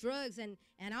heavily with drugs and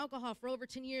alcohol for over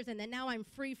 10 years, and then now I'm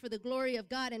free for the glory of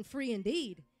God and free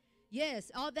indeed.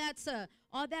 Yes, all that's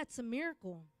a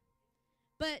miracle.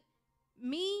 But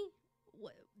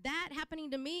that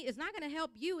happening to me is not going to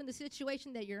help you in the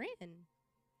situation that you're in,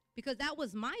 because that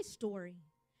was my story.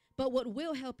 But what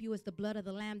will help you is the blood of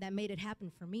the Lamb that made it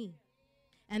happen for me.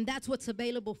 And that's what's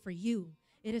available for you.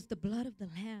 It is the blood of the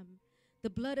Lamb, the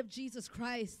blood of Jesus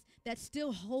Christ that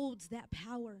still holds that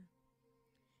power,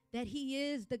 that he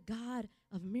is the God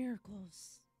of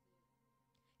miracles.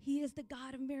 He is the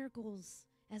God of miracles.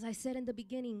 As I said in the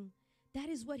beginning, that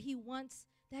is what he wants.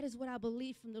 That is what I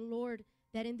believe from the Lord,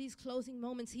 that in these closing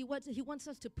moments, he wants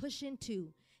us to push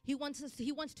into. He wants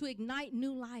to ignite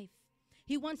new life.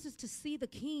 He wants us to see the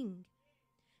King.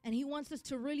 And he wants us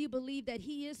to really believe that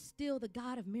he is still the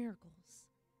God of miracles.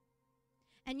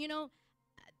 And, you know,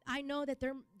 I know that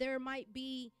there might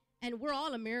be, and we're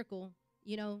all a miracle,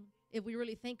 you know, if we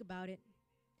really think about it.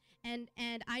 And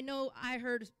I know I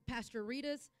heard Pastor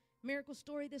Rita's miracle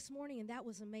story this morning, and that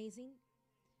was amazing.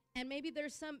 And maybe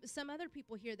there's some other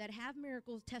people here that have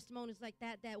miracles, testimonies like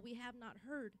that we have not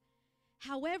heard.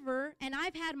 However, and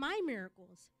I've had my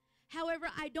miracles.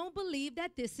 However, I don't believe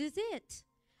that this is it.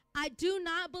 I do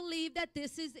not believe that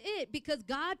this is it, because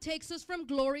God takes us from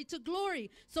glory to glory.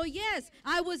 So yes,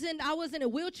 I was in a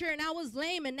wheelchair and I was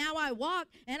lame, and now I walk,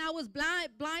 and I was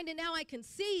blind and now I can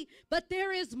see, but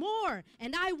there is more,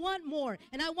 and I want more,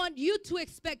 and I want you to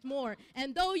expect more.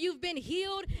 And though you've been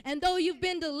healed, and though you've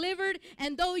been delivered,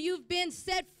 and though you've been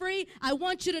set free, I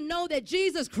want you to know that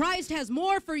Jesus Christ has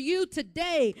more for you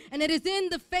today, and it is in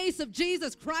the face of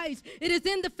Jesus Christ. It is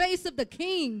in the face of the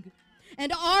King.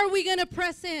 And are we going to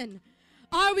press in?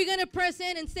 Are we going to press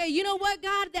in and say, you know what,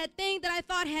 God, that thing that I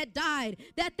thought had died,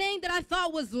 that thing that I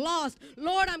thought was lost,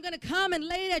 Lord, I'm going to come and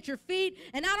lay it at your feet,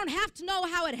 and I don't have to know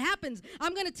how it happens.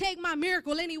 I'm going to take my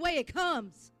miracle any way it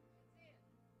comes.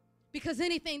 Because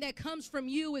anything that comes from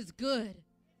you is good.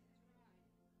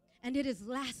 And it is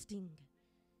lasting.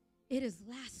 It is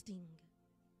lasting.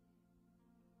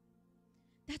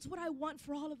 That's what I want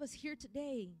for all of us here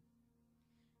today.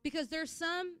 Because there's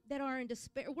some that are in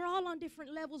despair. We're all on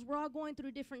different levels. We're all going through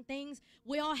different things.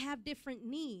 We all have different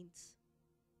needs.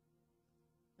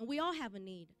 And we all have a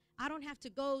need. I don't have to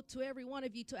go to every one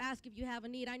of you to ask if you have a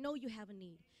need. I know you have a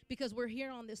need, because we're here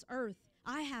on this earth.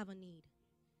 I have a need.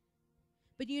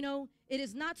 But you know, it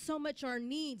is not so much our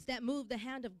needs that move the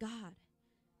hand of God.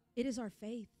 It is our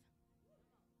faith.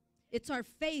 It's our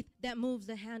faith that moves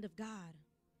the hand of God.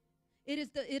 It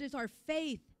is our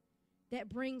faith that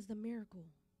brings the miracle.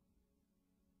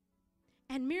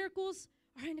 And miracles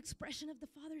are an expression of the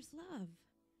Father's love.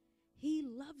 He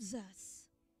loves us.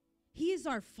 He is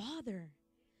our Father.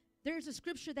 There's a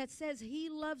scripture that says he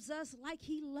loves us like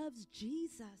he loves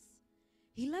Jesus.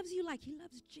 He loves you like he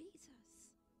loves Jesus.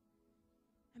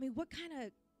 I mean, what kind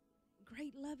of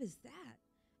great love is that?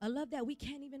 A love that we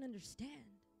can't even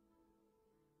understand.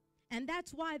 And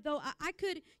that's why, though, I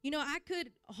could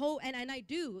hold, and I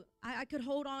do, I could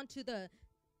hold on to the,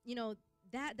 you know,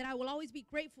 that I will always be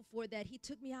grateful for, that he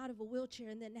took me out of a wheelchair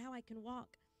and that now I can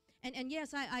walk. And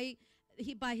yes,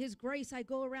 he, by his grace, I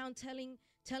go around telling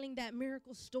that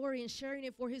miracle story and sharing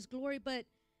it for his glory, but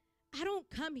I don't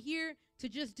come here to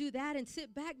just do that and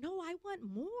sit back. No, I want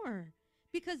more,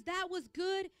 because that was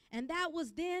good and that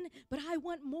was then, but I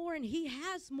want more, and he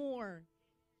has more.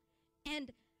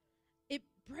 And it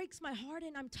breaks my heart,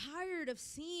 and I'm tired of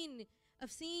seeing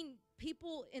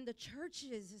people in the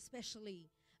churches, especially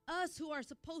us who are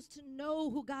supposed to know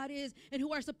who God is and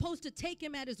who are supposed to take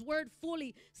him at his word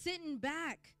fully, sitting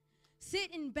back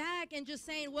and just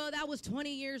saying, well, that was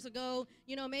 20 years ago.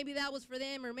 You know, maybe that was for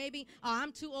them, or maybe, oh,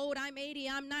 I'm too old, I'm 80,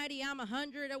 I'm 90, I'm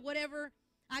 100, or whatever.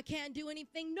 I can't do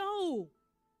anything. No.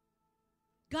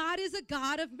 God is a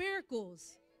God of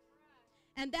miracles.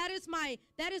 And that is my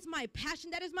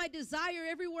passion. That is my desire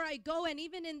everywhere I go. And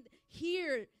even in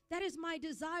here, that is my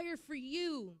desire for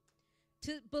you,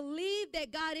 to believe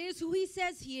that God is who he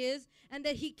says he is, and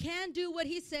that he can do what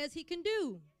he says he can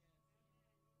do.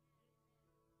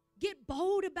 Get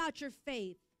bold about your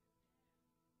faith.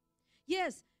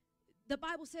 Yes, the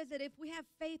Bible says that if we have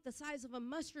faith the size of a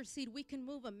mustard seed, we can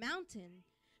move a mountain.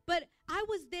 But I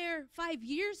was there 5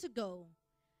 years ago.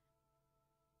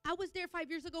 I was there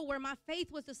 5 years ago where my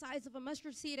faith was the size of a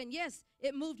mustard seed, and yes,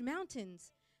 it moved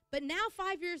mountains. But now,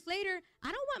 5 years later,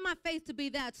 I don't want my faith to be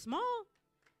that small.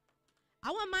 I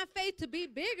want my faith to be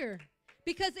bigger.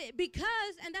 Because,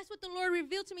 and that's what the Lord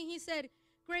revealed to me. He said,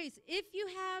 Grace, if you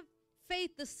have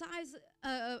faith the size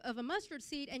of a mustard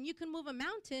seed and you can move a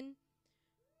mountain,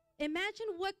 imagine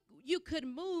what you could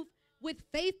move with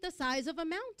faith the size of a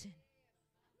mountain.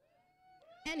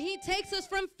 And he takes us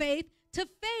from faith to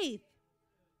faith.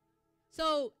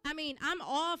 So, I mean, I'm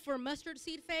all for mustard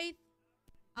seed faith.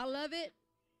 I love it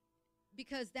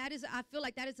because I feel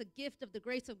like that is a gift of the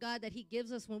grace of God that he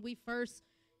gives us when we first,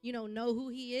 know who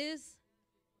he is.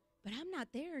 But I'm not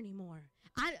there anymore.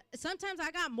 Sometimes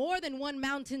I got more than one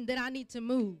mountain that I need to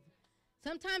move.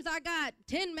 Sometimes I got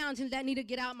 10 mountains that need to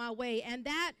get out my way. And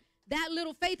that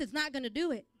little faith is not going to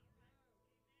do it.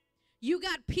 You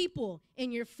got people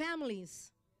in your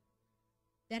families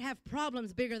that have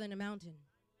problems bigger than a mountain.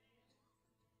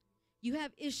 You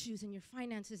have issues in your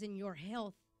finances, in your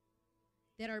health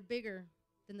that are bigger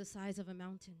than the size of a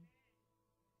mountain.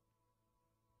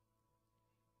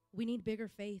 We need bigger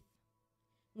faith.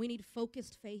 We need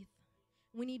focused faith.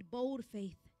 We need bold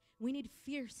faith. We need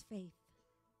fierce faith.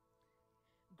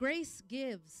 Grace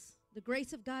gives. The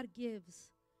grace of God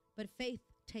gives, but faith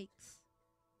takes.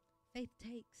 Faith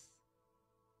takes.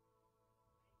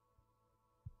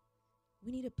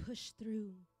 We need to push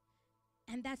through.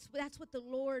 And that's what the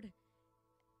Lord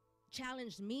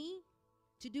challenged me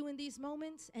to do in these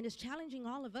moments, and is challenging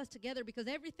all of us together, because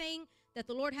everything that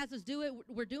the Lord has us do,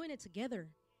 we're doing it together.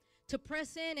 To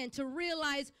press in and to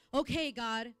realize, okay,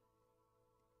 God,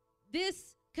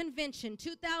 this convention,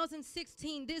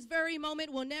 2016, this very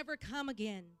moment will never come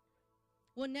again.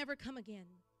 Will never come again.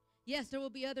 Yes, there will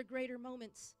be other greater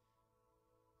moments,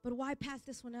 but why pass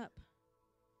this one up?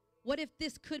 What if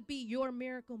this could be your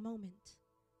miracle moment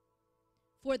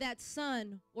for that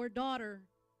son or daughter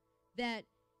that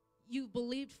you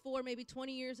believed for maybe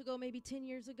 20 years ago, maybe 10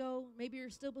 years ago, maybe you're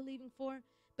still believing for,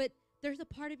 but there's a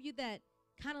part of you that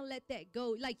kind of let that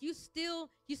go. Like you still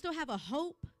have a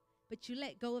hope, but you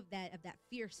let go of that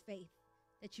fierce faith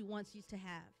that you once used to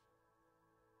have.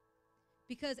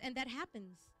 And that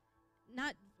happens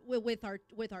not with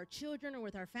our children or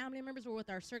with our family members or with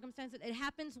our circumstances. It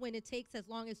happens when it takes as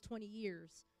long as 20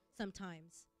 years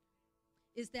sometimes.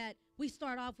 Is that we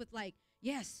start off with like,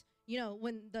 yes,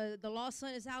 when the lost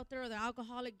son is out there, or the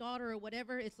alcoholic daughter or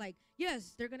whatever, it's like,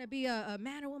 yes, they're going to be a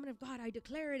man or woman of God. I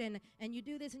declare it, and you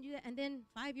do this and you do that. And then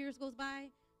 5 years goes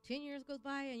by, 10 years goes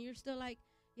by, and you're still like,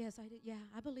 yes, I did. Yeah,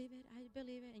 I believe it. I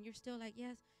believe it. And you're still like,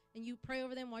 yes. And you pray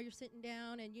over them while you're sitting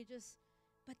down, and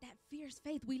but that fierce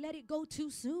faith, we let it go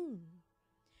too soon.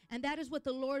 And that is what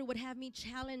the Lord would have me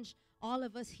challenge all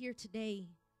of us here today,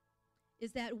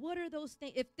 is that what are those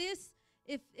things?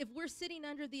 If we're sitting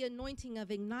under the anointing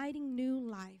of igniting new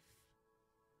life,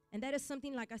 and that is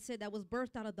something, like I said, that was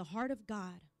birthed out of the heart of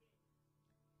God,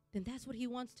 then that's what he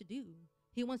wants to do.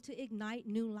 He wants to ignite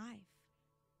new life.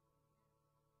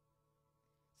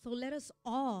 So let us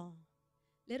all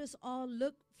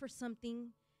look for something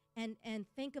and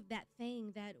think of that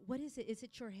thing that, what is it? Is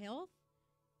it your health?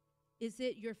 Is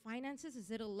it your finances?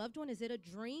 Is it a loved one? Is it a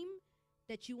dream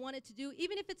that you wanted to do?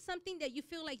 Even if it's something that you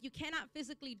feel like you cannot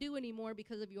physically do anymore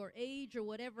because of your age or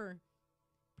whatever,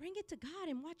 bring it to God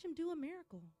and watch him do a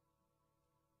miracle.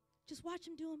 Just watch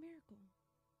him do a miracle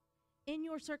in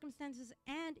your circumstances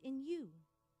and in you.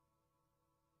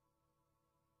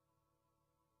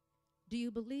 Do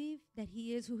you believe that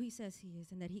he is who he says he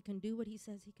is and that he can do what he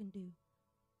says he can do?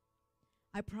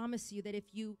 I promise you that if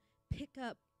you pick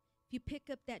up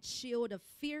that shield of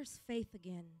fierce faith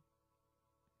again,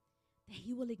 that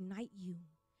he will ignite you.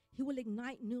 He will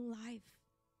ignite new life.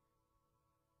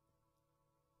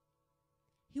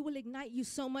 He will ignite you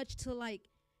so much to, like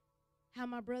how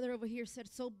my brother over here said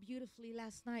so beautifully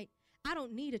last night, I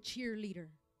don't need a cheerleader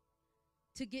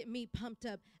to get me pumped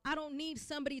up. I don't need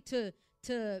somebody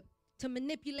to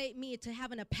manipulate me to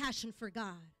having a passion for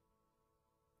God.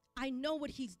 I know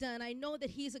what he's done. I know that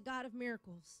he's a God of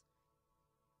miracles.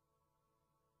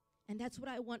 And that's what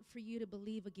I want for you to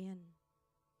believe again.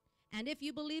 And if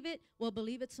you believe it, well,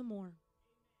 believe it some more.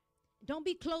 Don't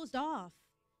be closed off.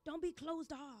 Don't be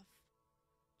closed off.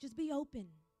 Just be open.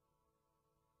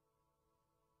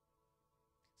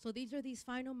 So these are these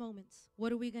final moments.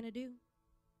 What are we going to do?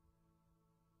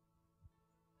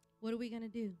 What are we going to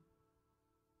do?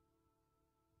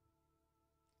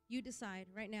 You decide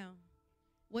right now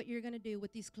what you're going to do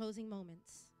with these closing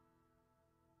moments.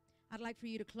 I'd like for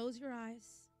you to close your eyes.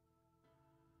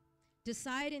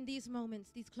 Decide in these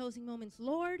moments, these closing moments,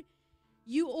 Lord,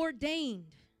 you ordained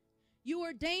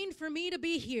for me to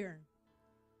be here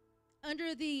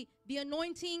under the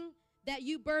anointing that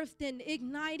you birthed in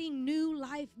Igniting New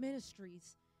Life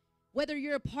Ministries. Whether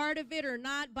you're a part of it or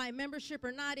not, by membership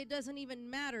or not, it doesn't even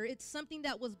matter. It's something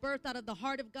that was birthed out of the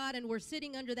heart of God, and we're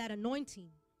sitting under that anointing.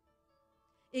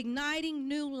 igniting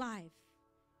new life.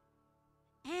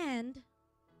 And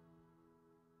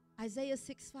Isaiah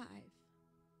 6:5.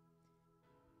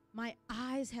 My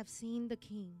eyes have seen the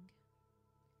King.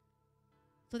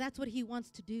 So that's what he wants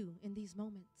to do in these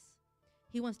moments.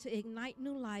 He wants to ignite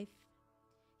new life.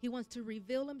 He wants to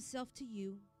reveal himself to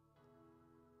you.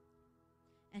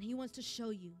 And he wants to show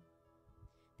you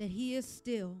that he is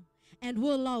still and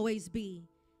will always be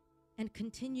and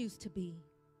continues to be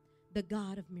the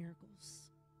God of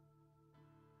miracles.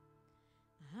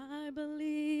 I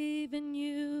believe in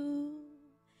you.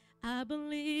 I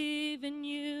believe in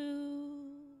you.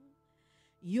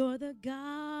 You're the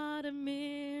God of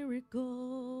miracles.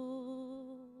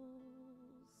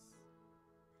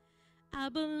 I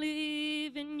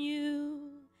believe in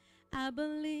you. I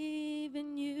believe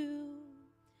in you.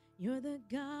 You're the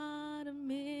God of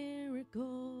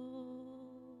miracles.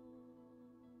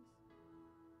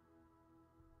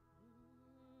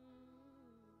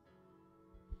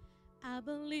 I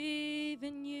believe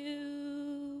in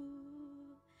you.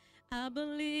 I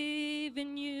believe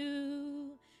in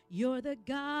you. You're the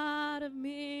God of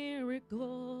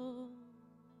miracles.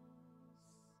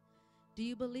 Do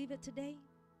you believe it today?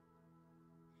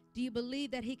 Do you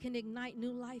believe that he can ignite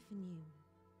new life in you?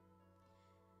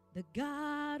 The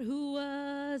God who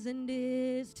was and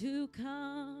is to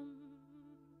come.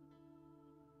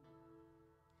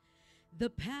 The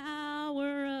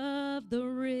power of the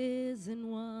risen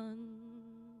one.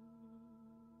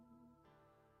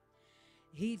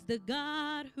 He's the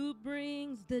God who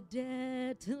brings the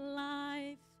dead to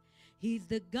life. He's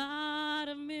the God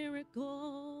of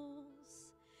miracles.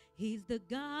 He's the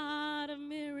God of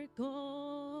miracles.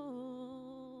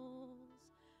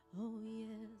 Oh,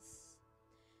 yes.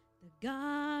 The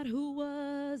God who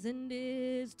was and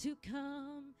is to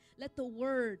come. Let the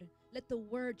word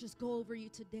just go over you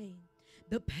today.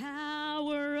 The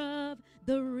power of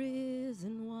the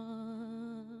risen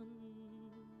one.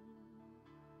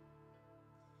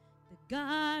 The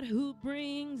God who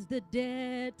brings the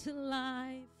dead to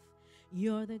life.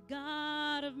 You're the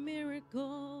God of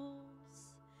miracles.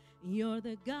 You're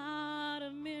the God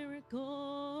of miracles.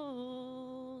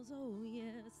 Oh,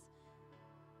 yes.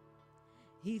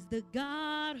 He's the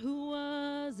God who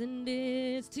was and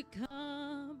is to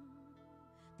come.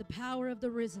 The power of the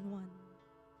risen one.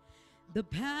 The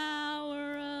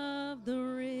power of the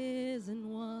risen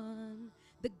one.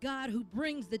 The God who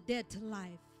brings the dead to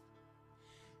life.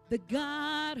 The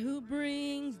God who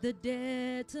brings the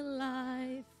dead to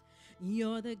life.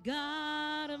 You're the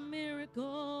God of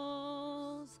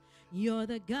miracles. You're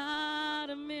the God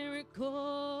of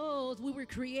miracles. We were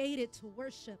created to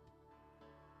worship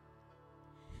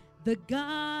the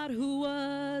God who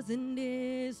was and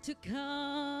is to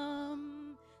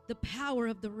come. The power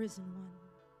of the risen one.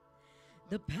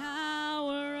 The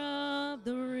power of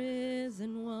the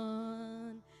risen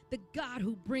one. The God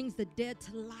who brings the dead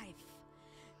to life.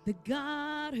 The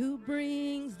God who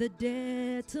brings the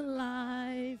dead to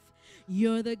life.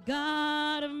 You're the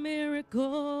God of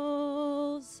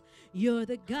miracles. You're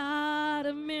the God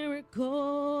of miracles.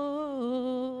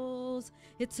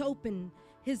 It's open.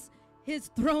 His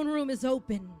throne room is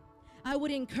open. I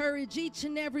would encourage each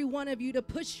and every one of you to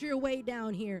push your way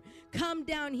down here. Come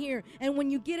down here. And when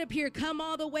you get up here, come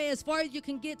all the way as far as you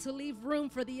can get to leave room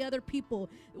for the other people.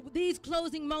 These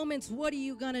closing moments, what are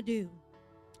you going to do?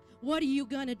 What are you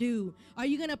going to do? Are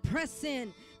you going to press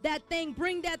in? That thing,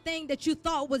 bring that thing that you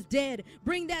thought was dead.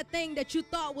 Bring that thing that you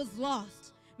thought was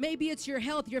lost. Maybe it's your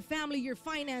health, your family, your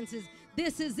finances.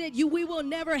 This is it. We will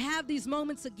never have these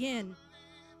moments again.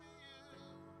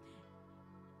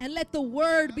 And let the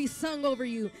word be sung over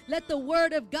you. Let the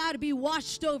word of God be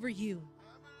washed over you.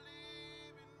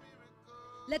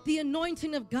 Let the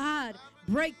anointing of God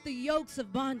break the yokes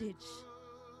of bondage.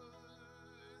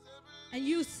 And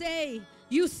you say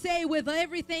with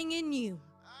everything in you,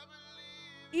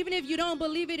 even if you don't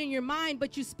believe it in your mind,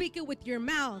 but you speak it with your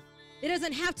mouth. It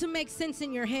doesn't have to make sense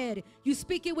in your head. You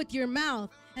speak it with your mouth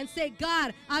and say,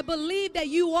 God, I believe that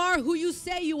you are who you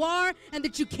say you are and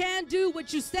that you can do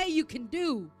what you say you can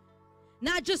do.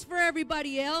 Not just for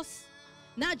everybody else,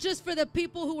 not just for the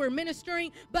people who are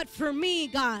ministering, but for me,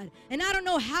 God. And I don't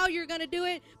know how you're going to do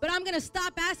it, but I'm going to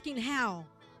stop asking how.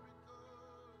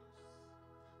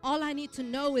 All I need to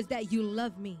know is that you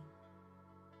love me.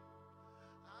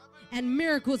 And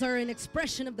miracles are an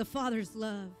expression of the Father's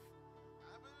love.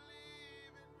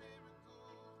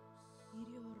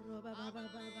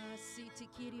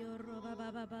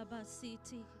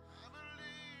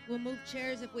 We'll move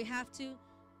chairs if we have to.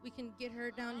 We can get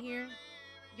her down here.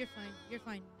 You're fine. You're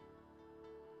fine.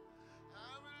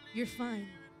 You're fine.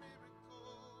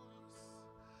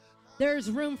 There is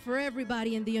room for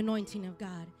everybody in the anointing of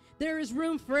God. There is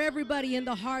room for everybody in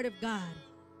the heart of God.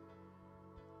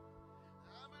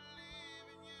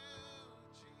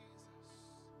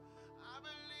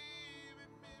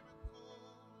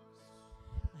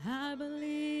 I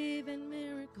believe in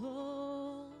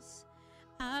miracles.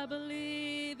 I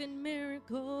believe in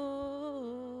miracles.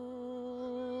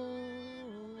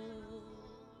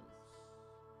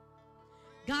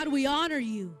 God, we honor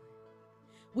you.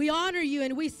 We honor you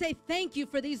and we say thank you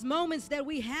for these moments that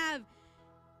we have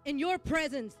in your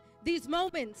presence. These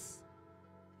moments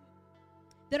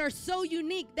that are so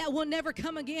unique that will never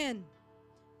come again.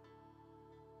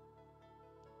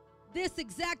 This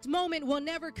exact moment will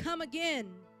never come again.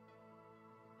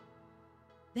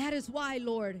 That is why,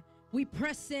 Lord, we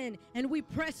press in and we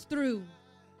press through.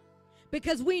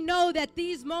 Because we know that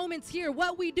these moments here,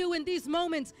 what we do in these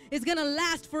moments is going to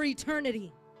last for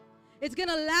eternity. It's going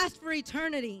to last for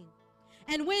eternity.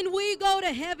 And when we go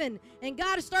to heaven and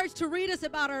God starts to read us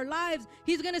about our lives,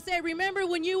 he's going to say, remember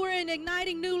when you were in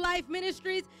Igniting New Life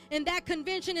Ministries in that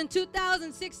convention in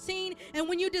 2016, and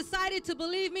when you decided to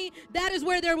believe me, that is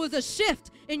where there was a shift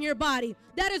in your body.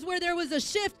 That is where there was a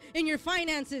shift in your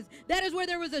finances. That is where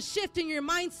there was a shift in your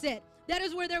mindset. That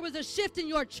is where there was a shift in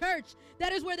your church.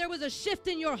 That is where there was a shift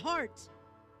in your heart.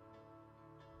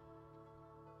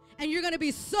 And you're going to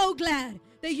be so glad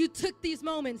that you took these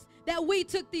moments, that we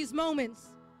took these moments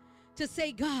to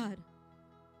say, God,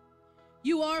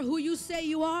 you are who you say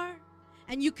you are,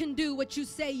 and you can do what you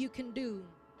say you can do.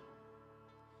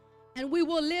 And we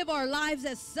will live our lives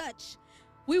as such.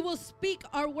 We will speak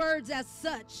our words as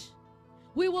such.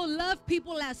 We will love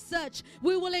people as such.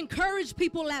 We will encourage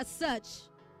people as such.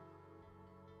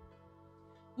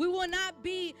 We will not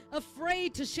be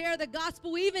afraid to share the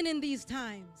gospel even in these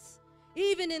times.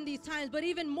 Even in these times, but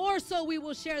even more so we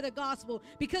will share the gospel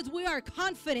because we are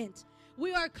confident.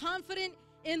 We are confident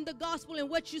in the gospel and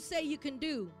what you say you can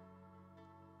do.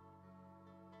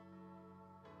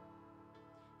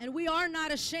 And we are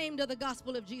not ashamed of the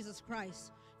gospel of Jesus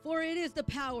Christ, for it is the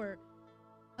power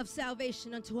of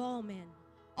salvation unto all men.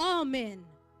 All men.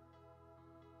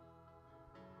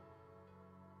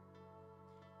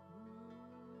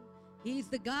 He's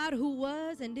the God who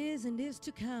was and is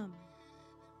to come.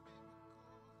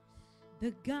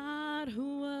 The God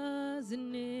who was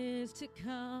and is to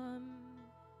come.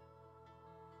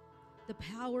 The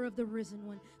power of the risen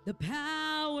one. The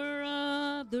power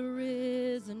of the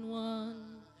risen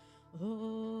one.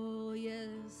 Oh,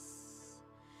 yes.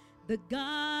 The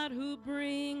God who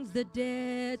brings the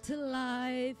dead to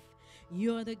life.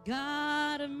 You're the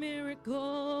God of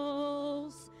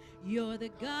miracles. You're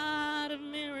the God of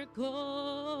miracles.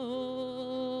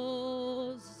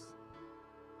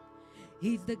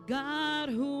 He's the God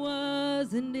who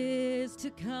was and is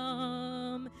to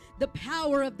come. The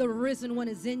power of the risen one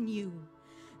is in you.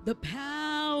 The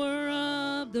power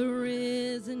of the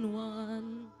risen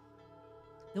one.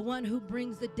 The one who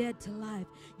brings the dead to life.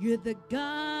 You're the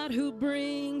God who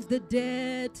brings the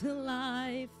dead to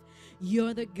life.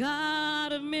 You're the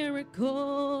God of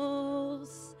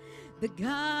miracles. The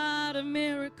God of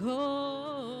miracles.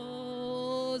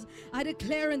 I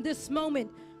declare in this moment,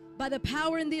 by the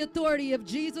power and the authority of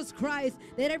Jesus Christ,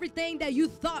 that everything that you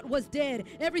thought was dead,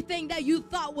 everything that you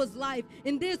thought was life,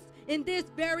 in this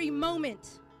very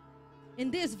moment,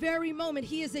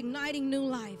 He is igniting new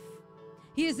life.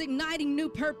 He is igniting new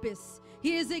purpose.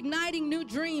 He is igniting new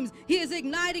dreams. He is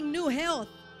igniting new health.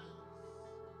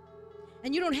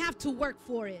 And you don't have to work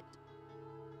for it.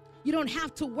 You don't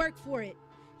have to work for it.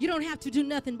 You don't have to do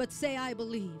nothing but say, I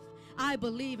believe. I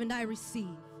believe and I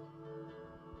receive.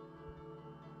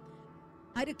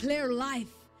 I declare life,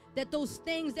 that those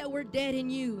things that were dead in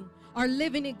you are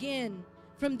living again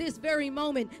from this very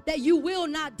moment, that you will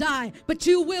not die, but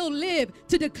you will live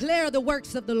to declare the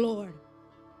works of the Lord.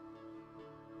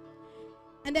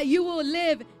 And that you will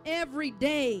live every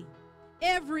day,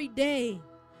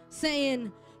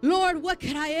 saying, Lord, what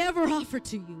could I ever offer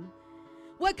to you?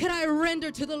 What could I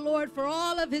render to the Lord for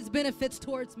all of his benefits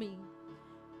towards me?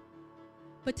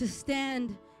 But to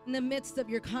stand in the midst of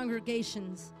your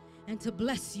congregations and to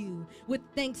bless you with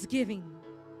thanksgiving,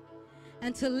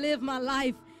 and to live my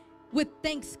life with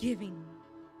thanksgiving,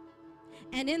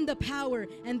 and in the power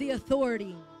and the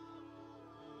authority.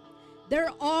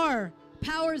 There are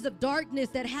powers of darkness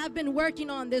that have been working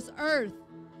on this earth,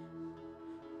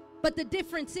 but the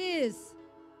difference is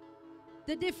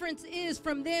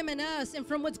from them and us, and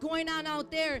from what's going on out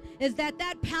there, is that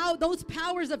those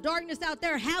powers of darkness out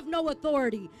there have no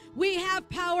authority. We have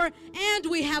power and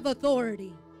we have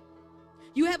authority.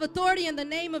 You have authority in the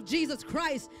name of Jesus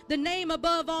Christ, the name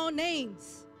above all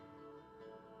names.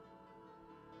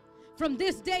 From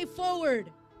this day forward,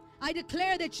 I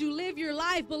declare that you live your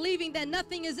life believing that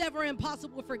nothing is ever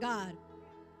impossible for God,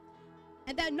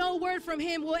 and that no word from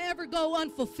him will ever go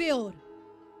unfulfilled,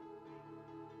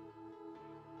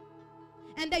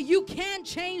 and that you can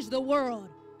change the world.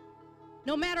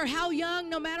 No matter how young,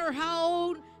 no matter how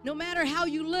old, no matter how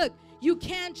you look, you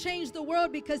can change the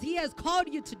world because he has called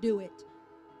you to do it.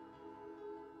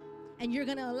 And you're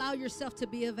going to allow yourself to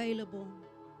be available.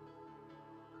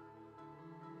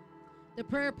 The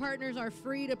prayer partners are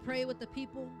free to pray with the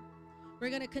people. We're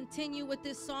going to continue with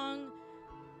this song.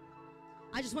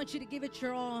 I just want you to give it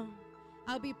your all.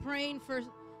 I'll be praying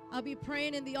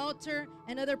in the altar,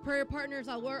 and other prayer partners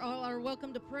are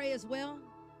welcome to pray as well.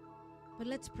 But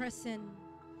let's press in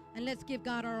and let's give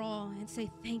God our all and say,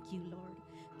 thank you, Lord.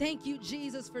 Thank you,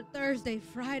 Jesus, for Thursday,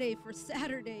 Friday, for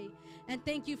Saturday. And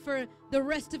thank you for the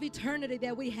rest of eternity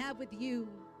that we have with you.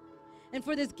 And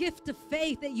for this gift of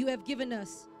faith that you have given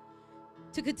us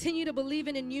to continue to believe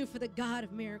in you for the God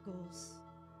of miracles.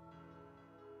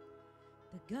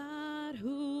 The God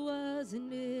who was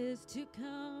and is to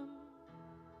come.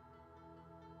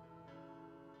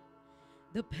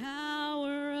 The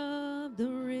power of the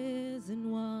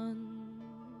risen one.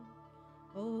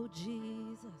 Oh,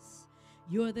 Jesus,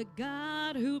 you're the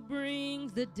God who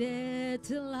brings the dead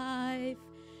to life.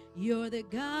 You're the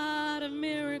God of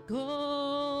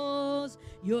miracles.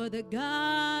 You're the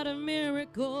God of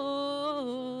miracles.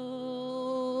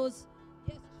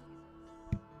 Yes,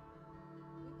 Jesus.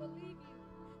 We believe you.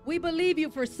 We believe you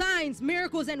for signs,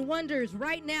 miracles, and wonders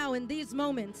right now in these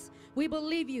moments. We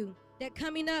believe you that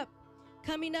coming up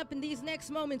in these next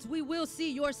moments, we will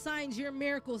see your signs, your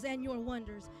miracles, and your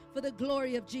wonders for the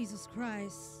glory of Jesus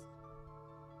Christ.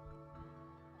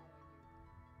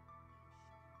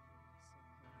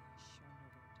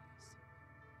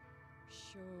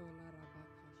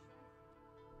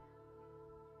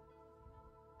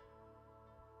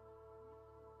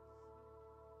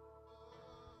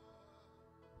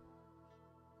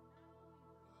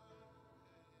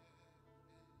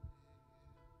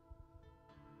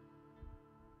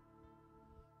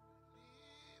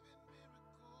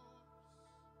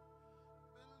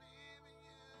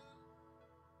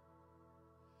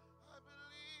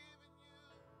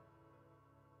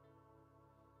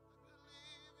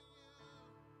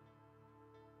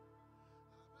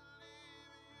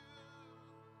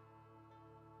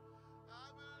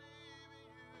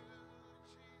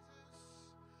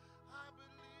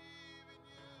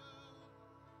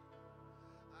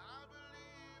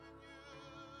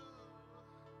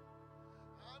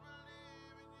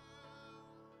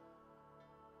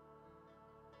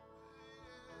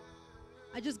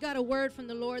 I just got a word from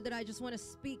the Lord that I just want to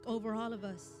speak over all of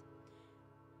us.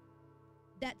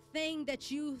 That thing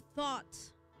that you thought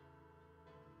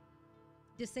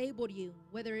disabled you,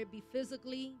 whether it be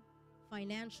physically,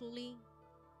 financially,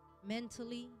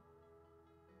 mentally,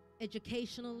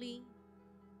 educationally,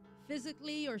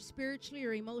 physically or spiritually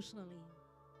or emotionally.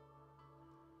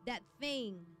 That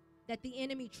thing that the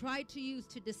enemy tried to use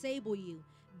to disable you,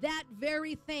 that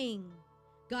very thing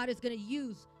God is going to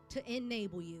use to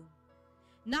enable you.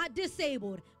 Not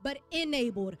disabled, but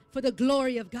enabled for the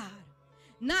glory of God.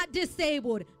 Not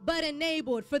disabled, but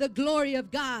enabled for the glory of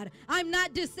God. I'm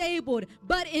not disabled,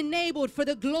 but enabled for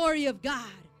the glory of God.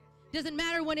 Doesn't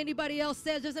matter what anybody else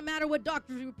says. Doesn't matter what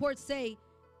doctor's reports say.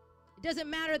 It doesn't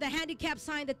matter the handicap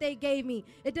sign that they gave me.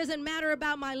 It doesn't matter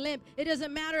about my limp. It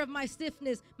doesn't matter of my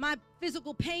stiffness. My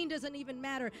physical pain doesn't even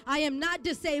matter. I am not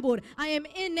disabled. I am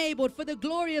enabled for the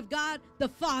glory of God the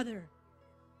Father.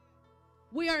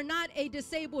 We are not a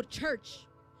disabled church.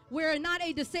 We are not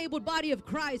a disabled body of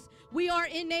Christ. We are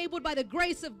enabled by the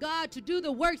grace of God to do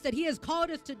the works that he has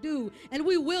called us to do. And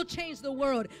we will change the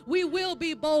world. We will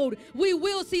be bold. We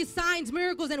will see signs,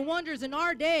 miracles, and wonders in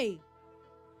our day.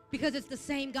 Because it's the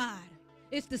same God.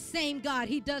 It's the same God.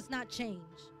 He does not change.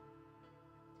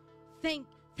 Thank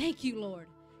you, Lord.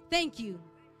 Thank you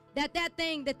that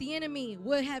thing that the enemy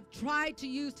would have tried to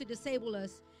use to disable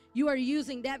us, you are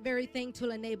using that very thing to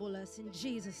enable us in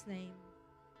Jesus' name.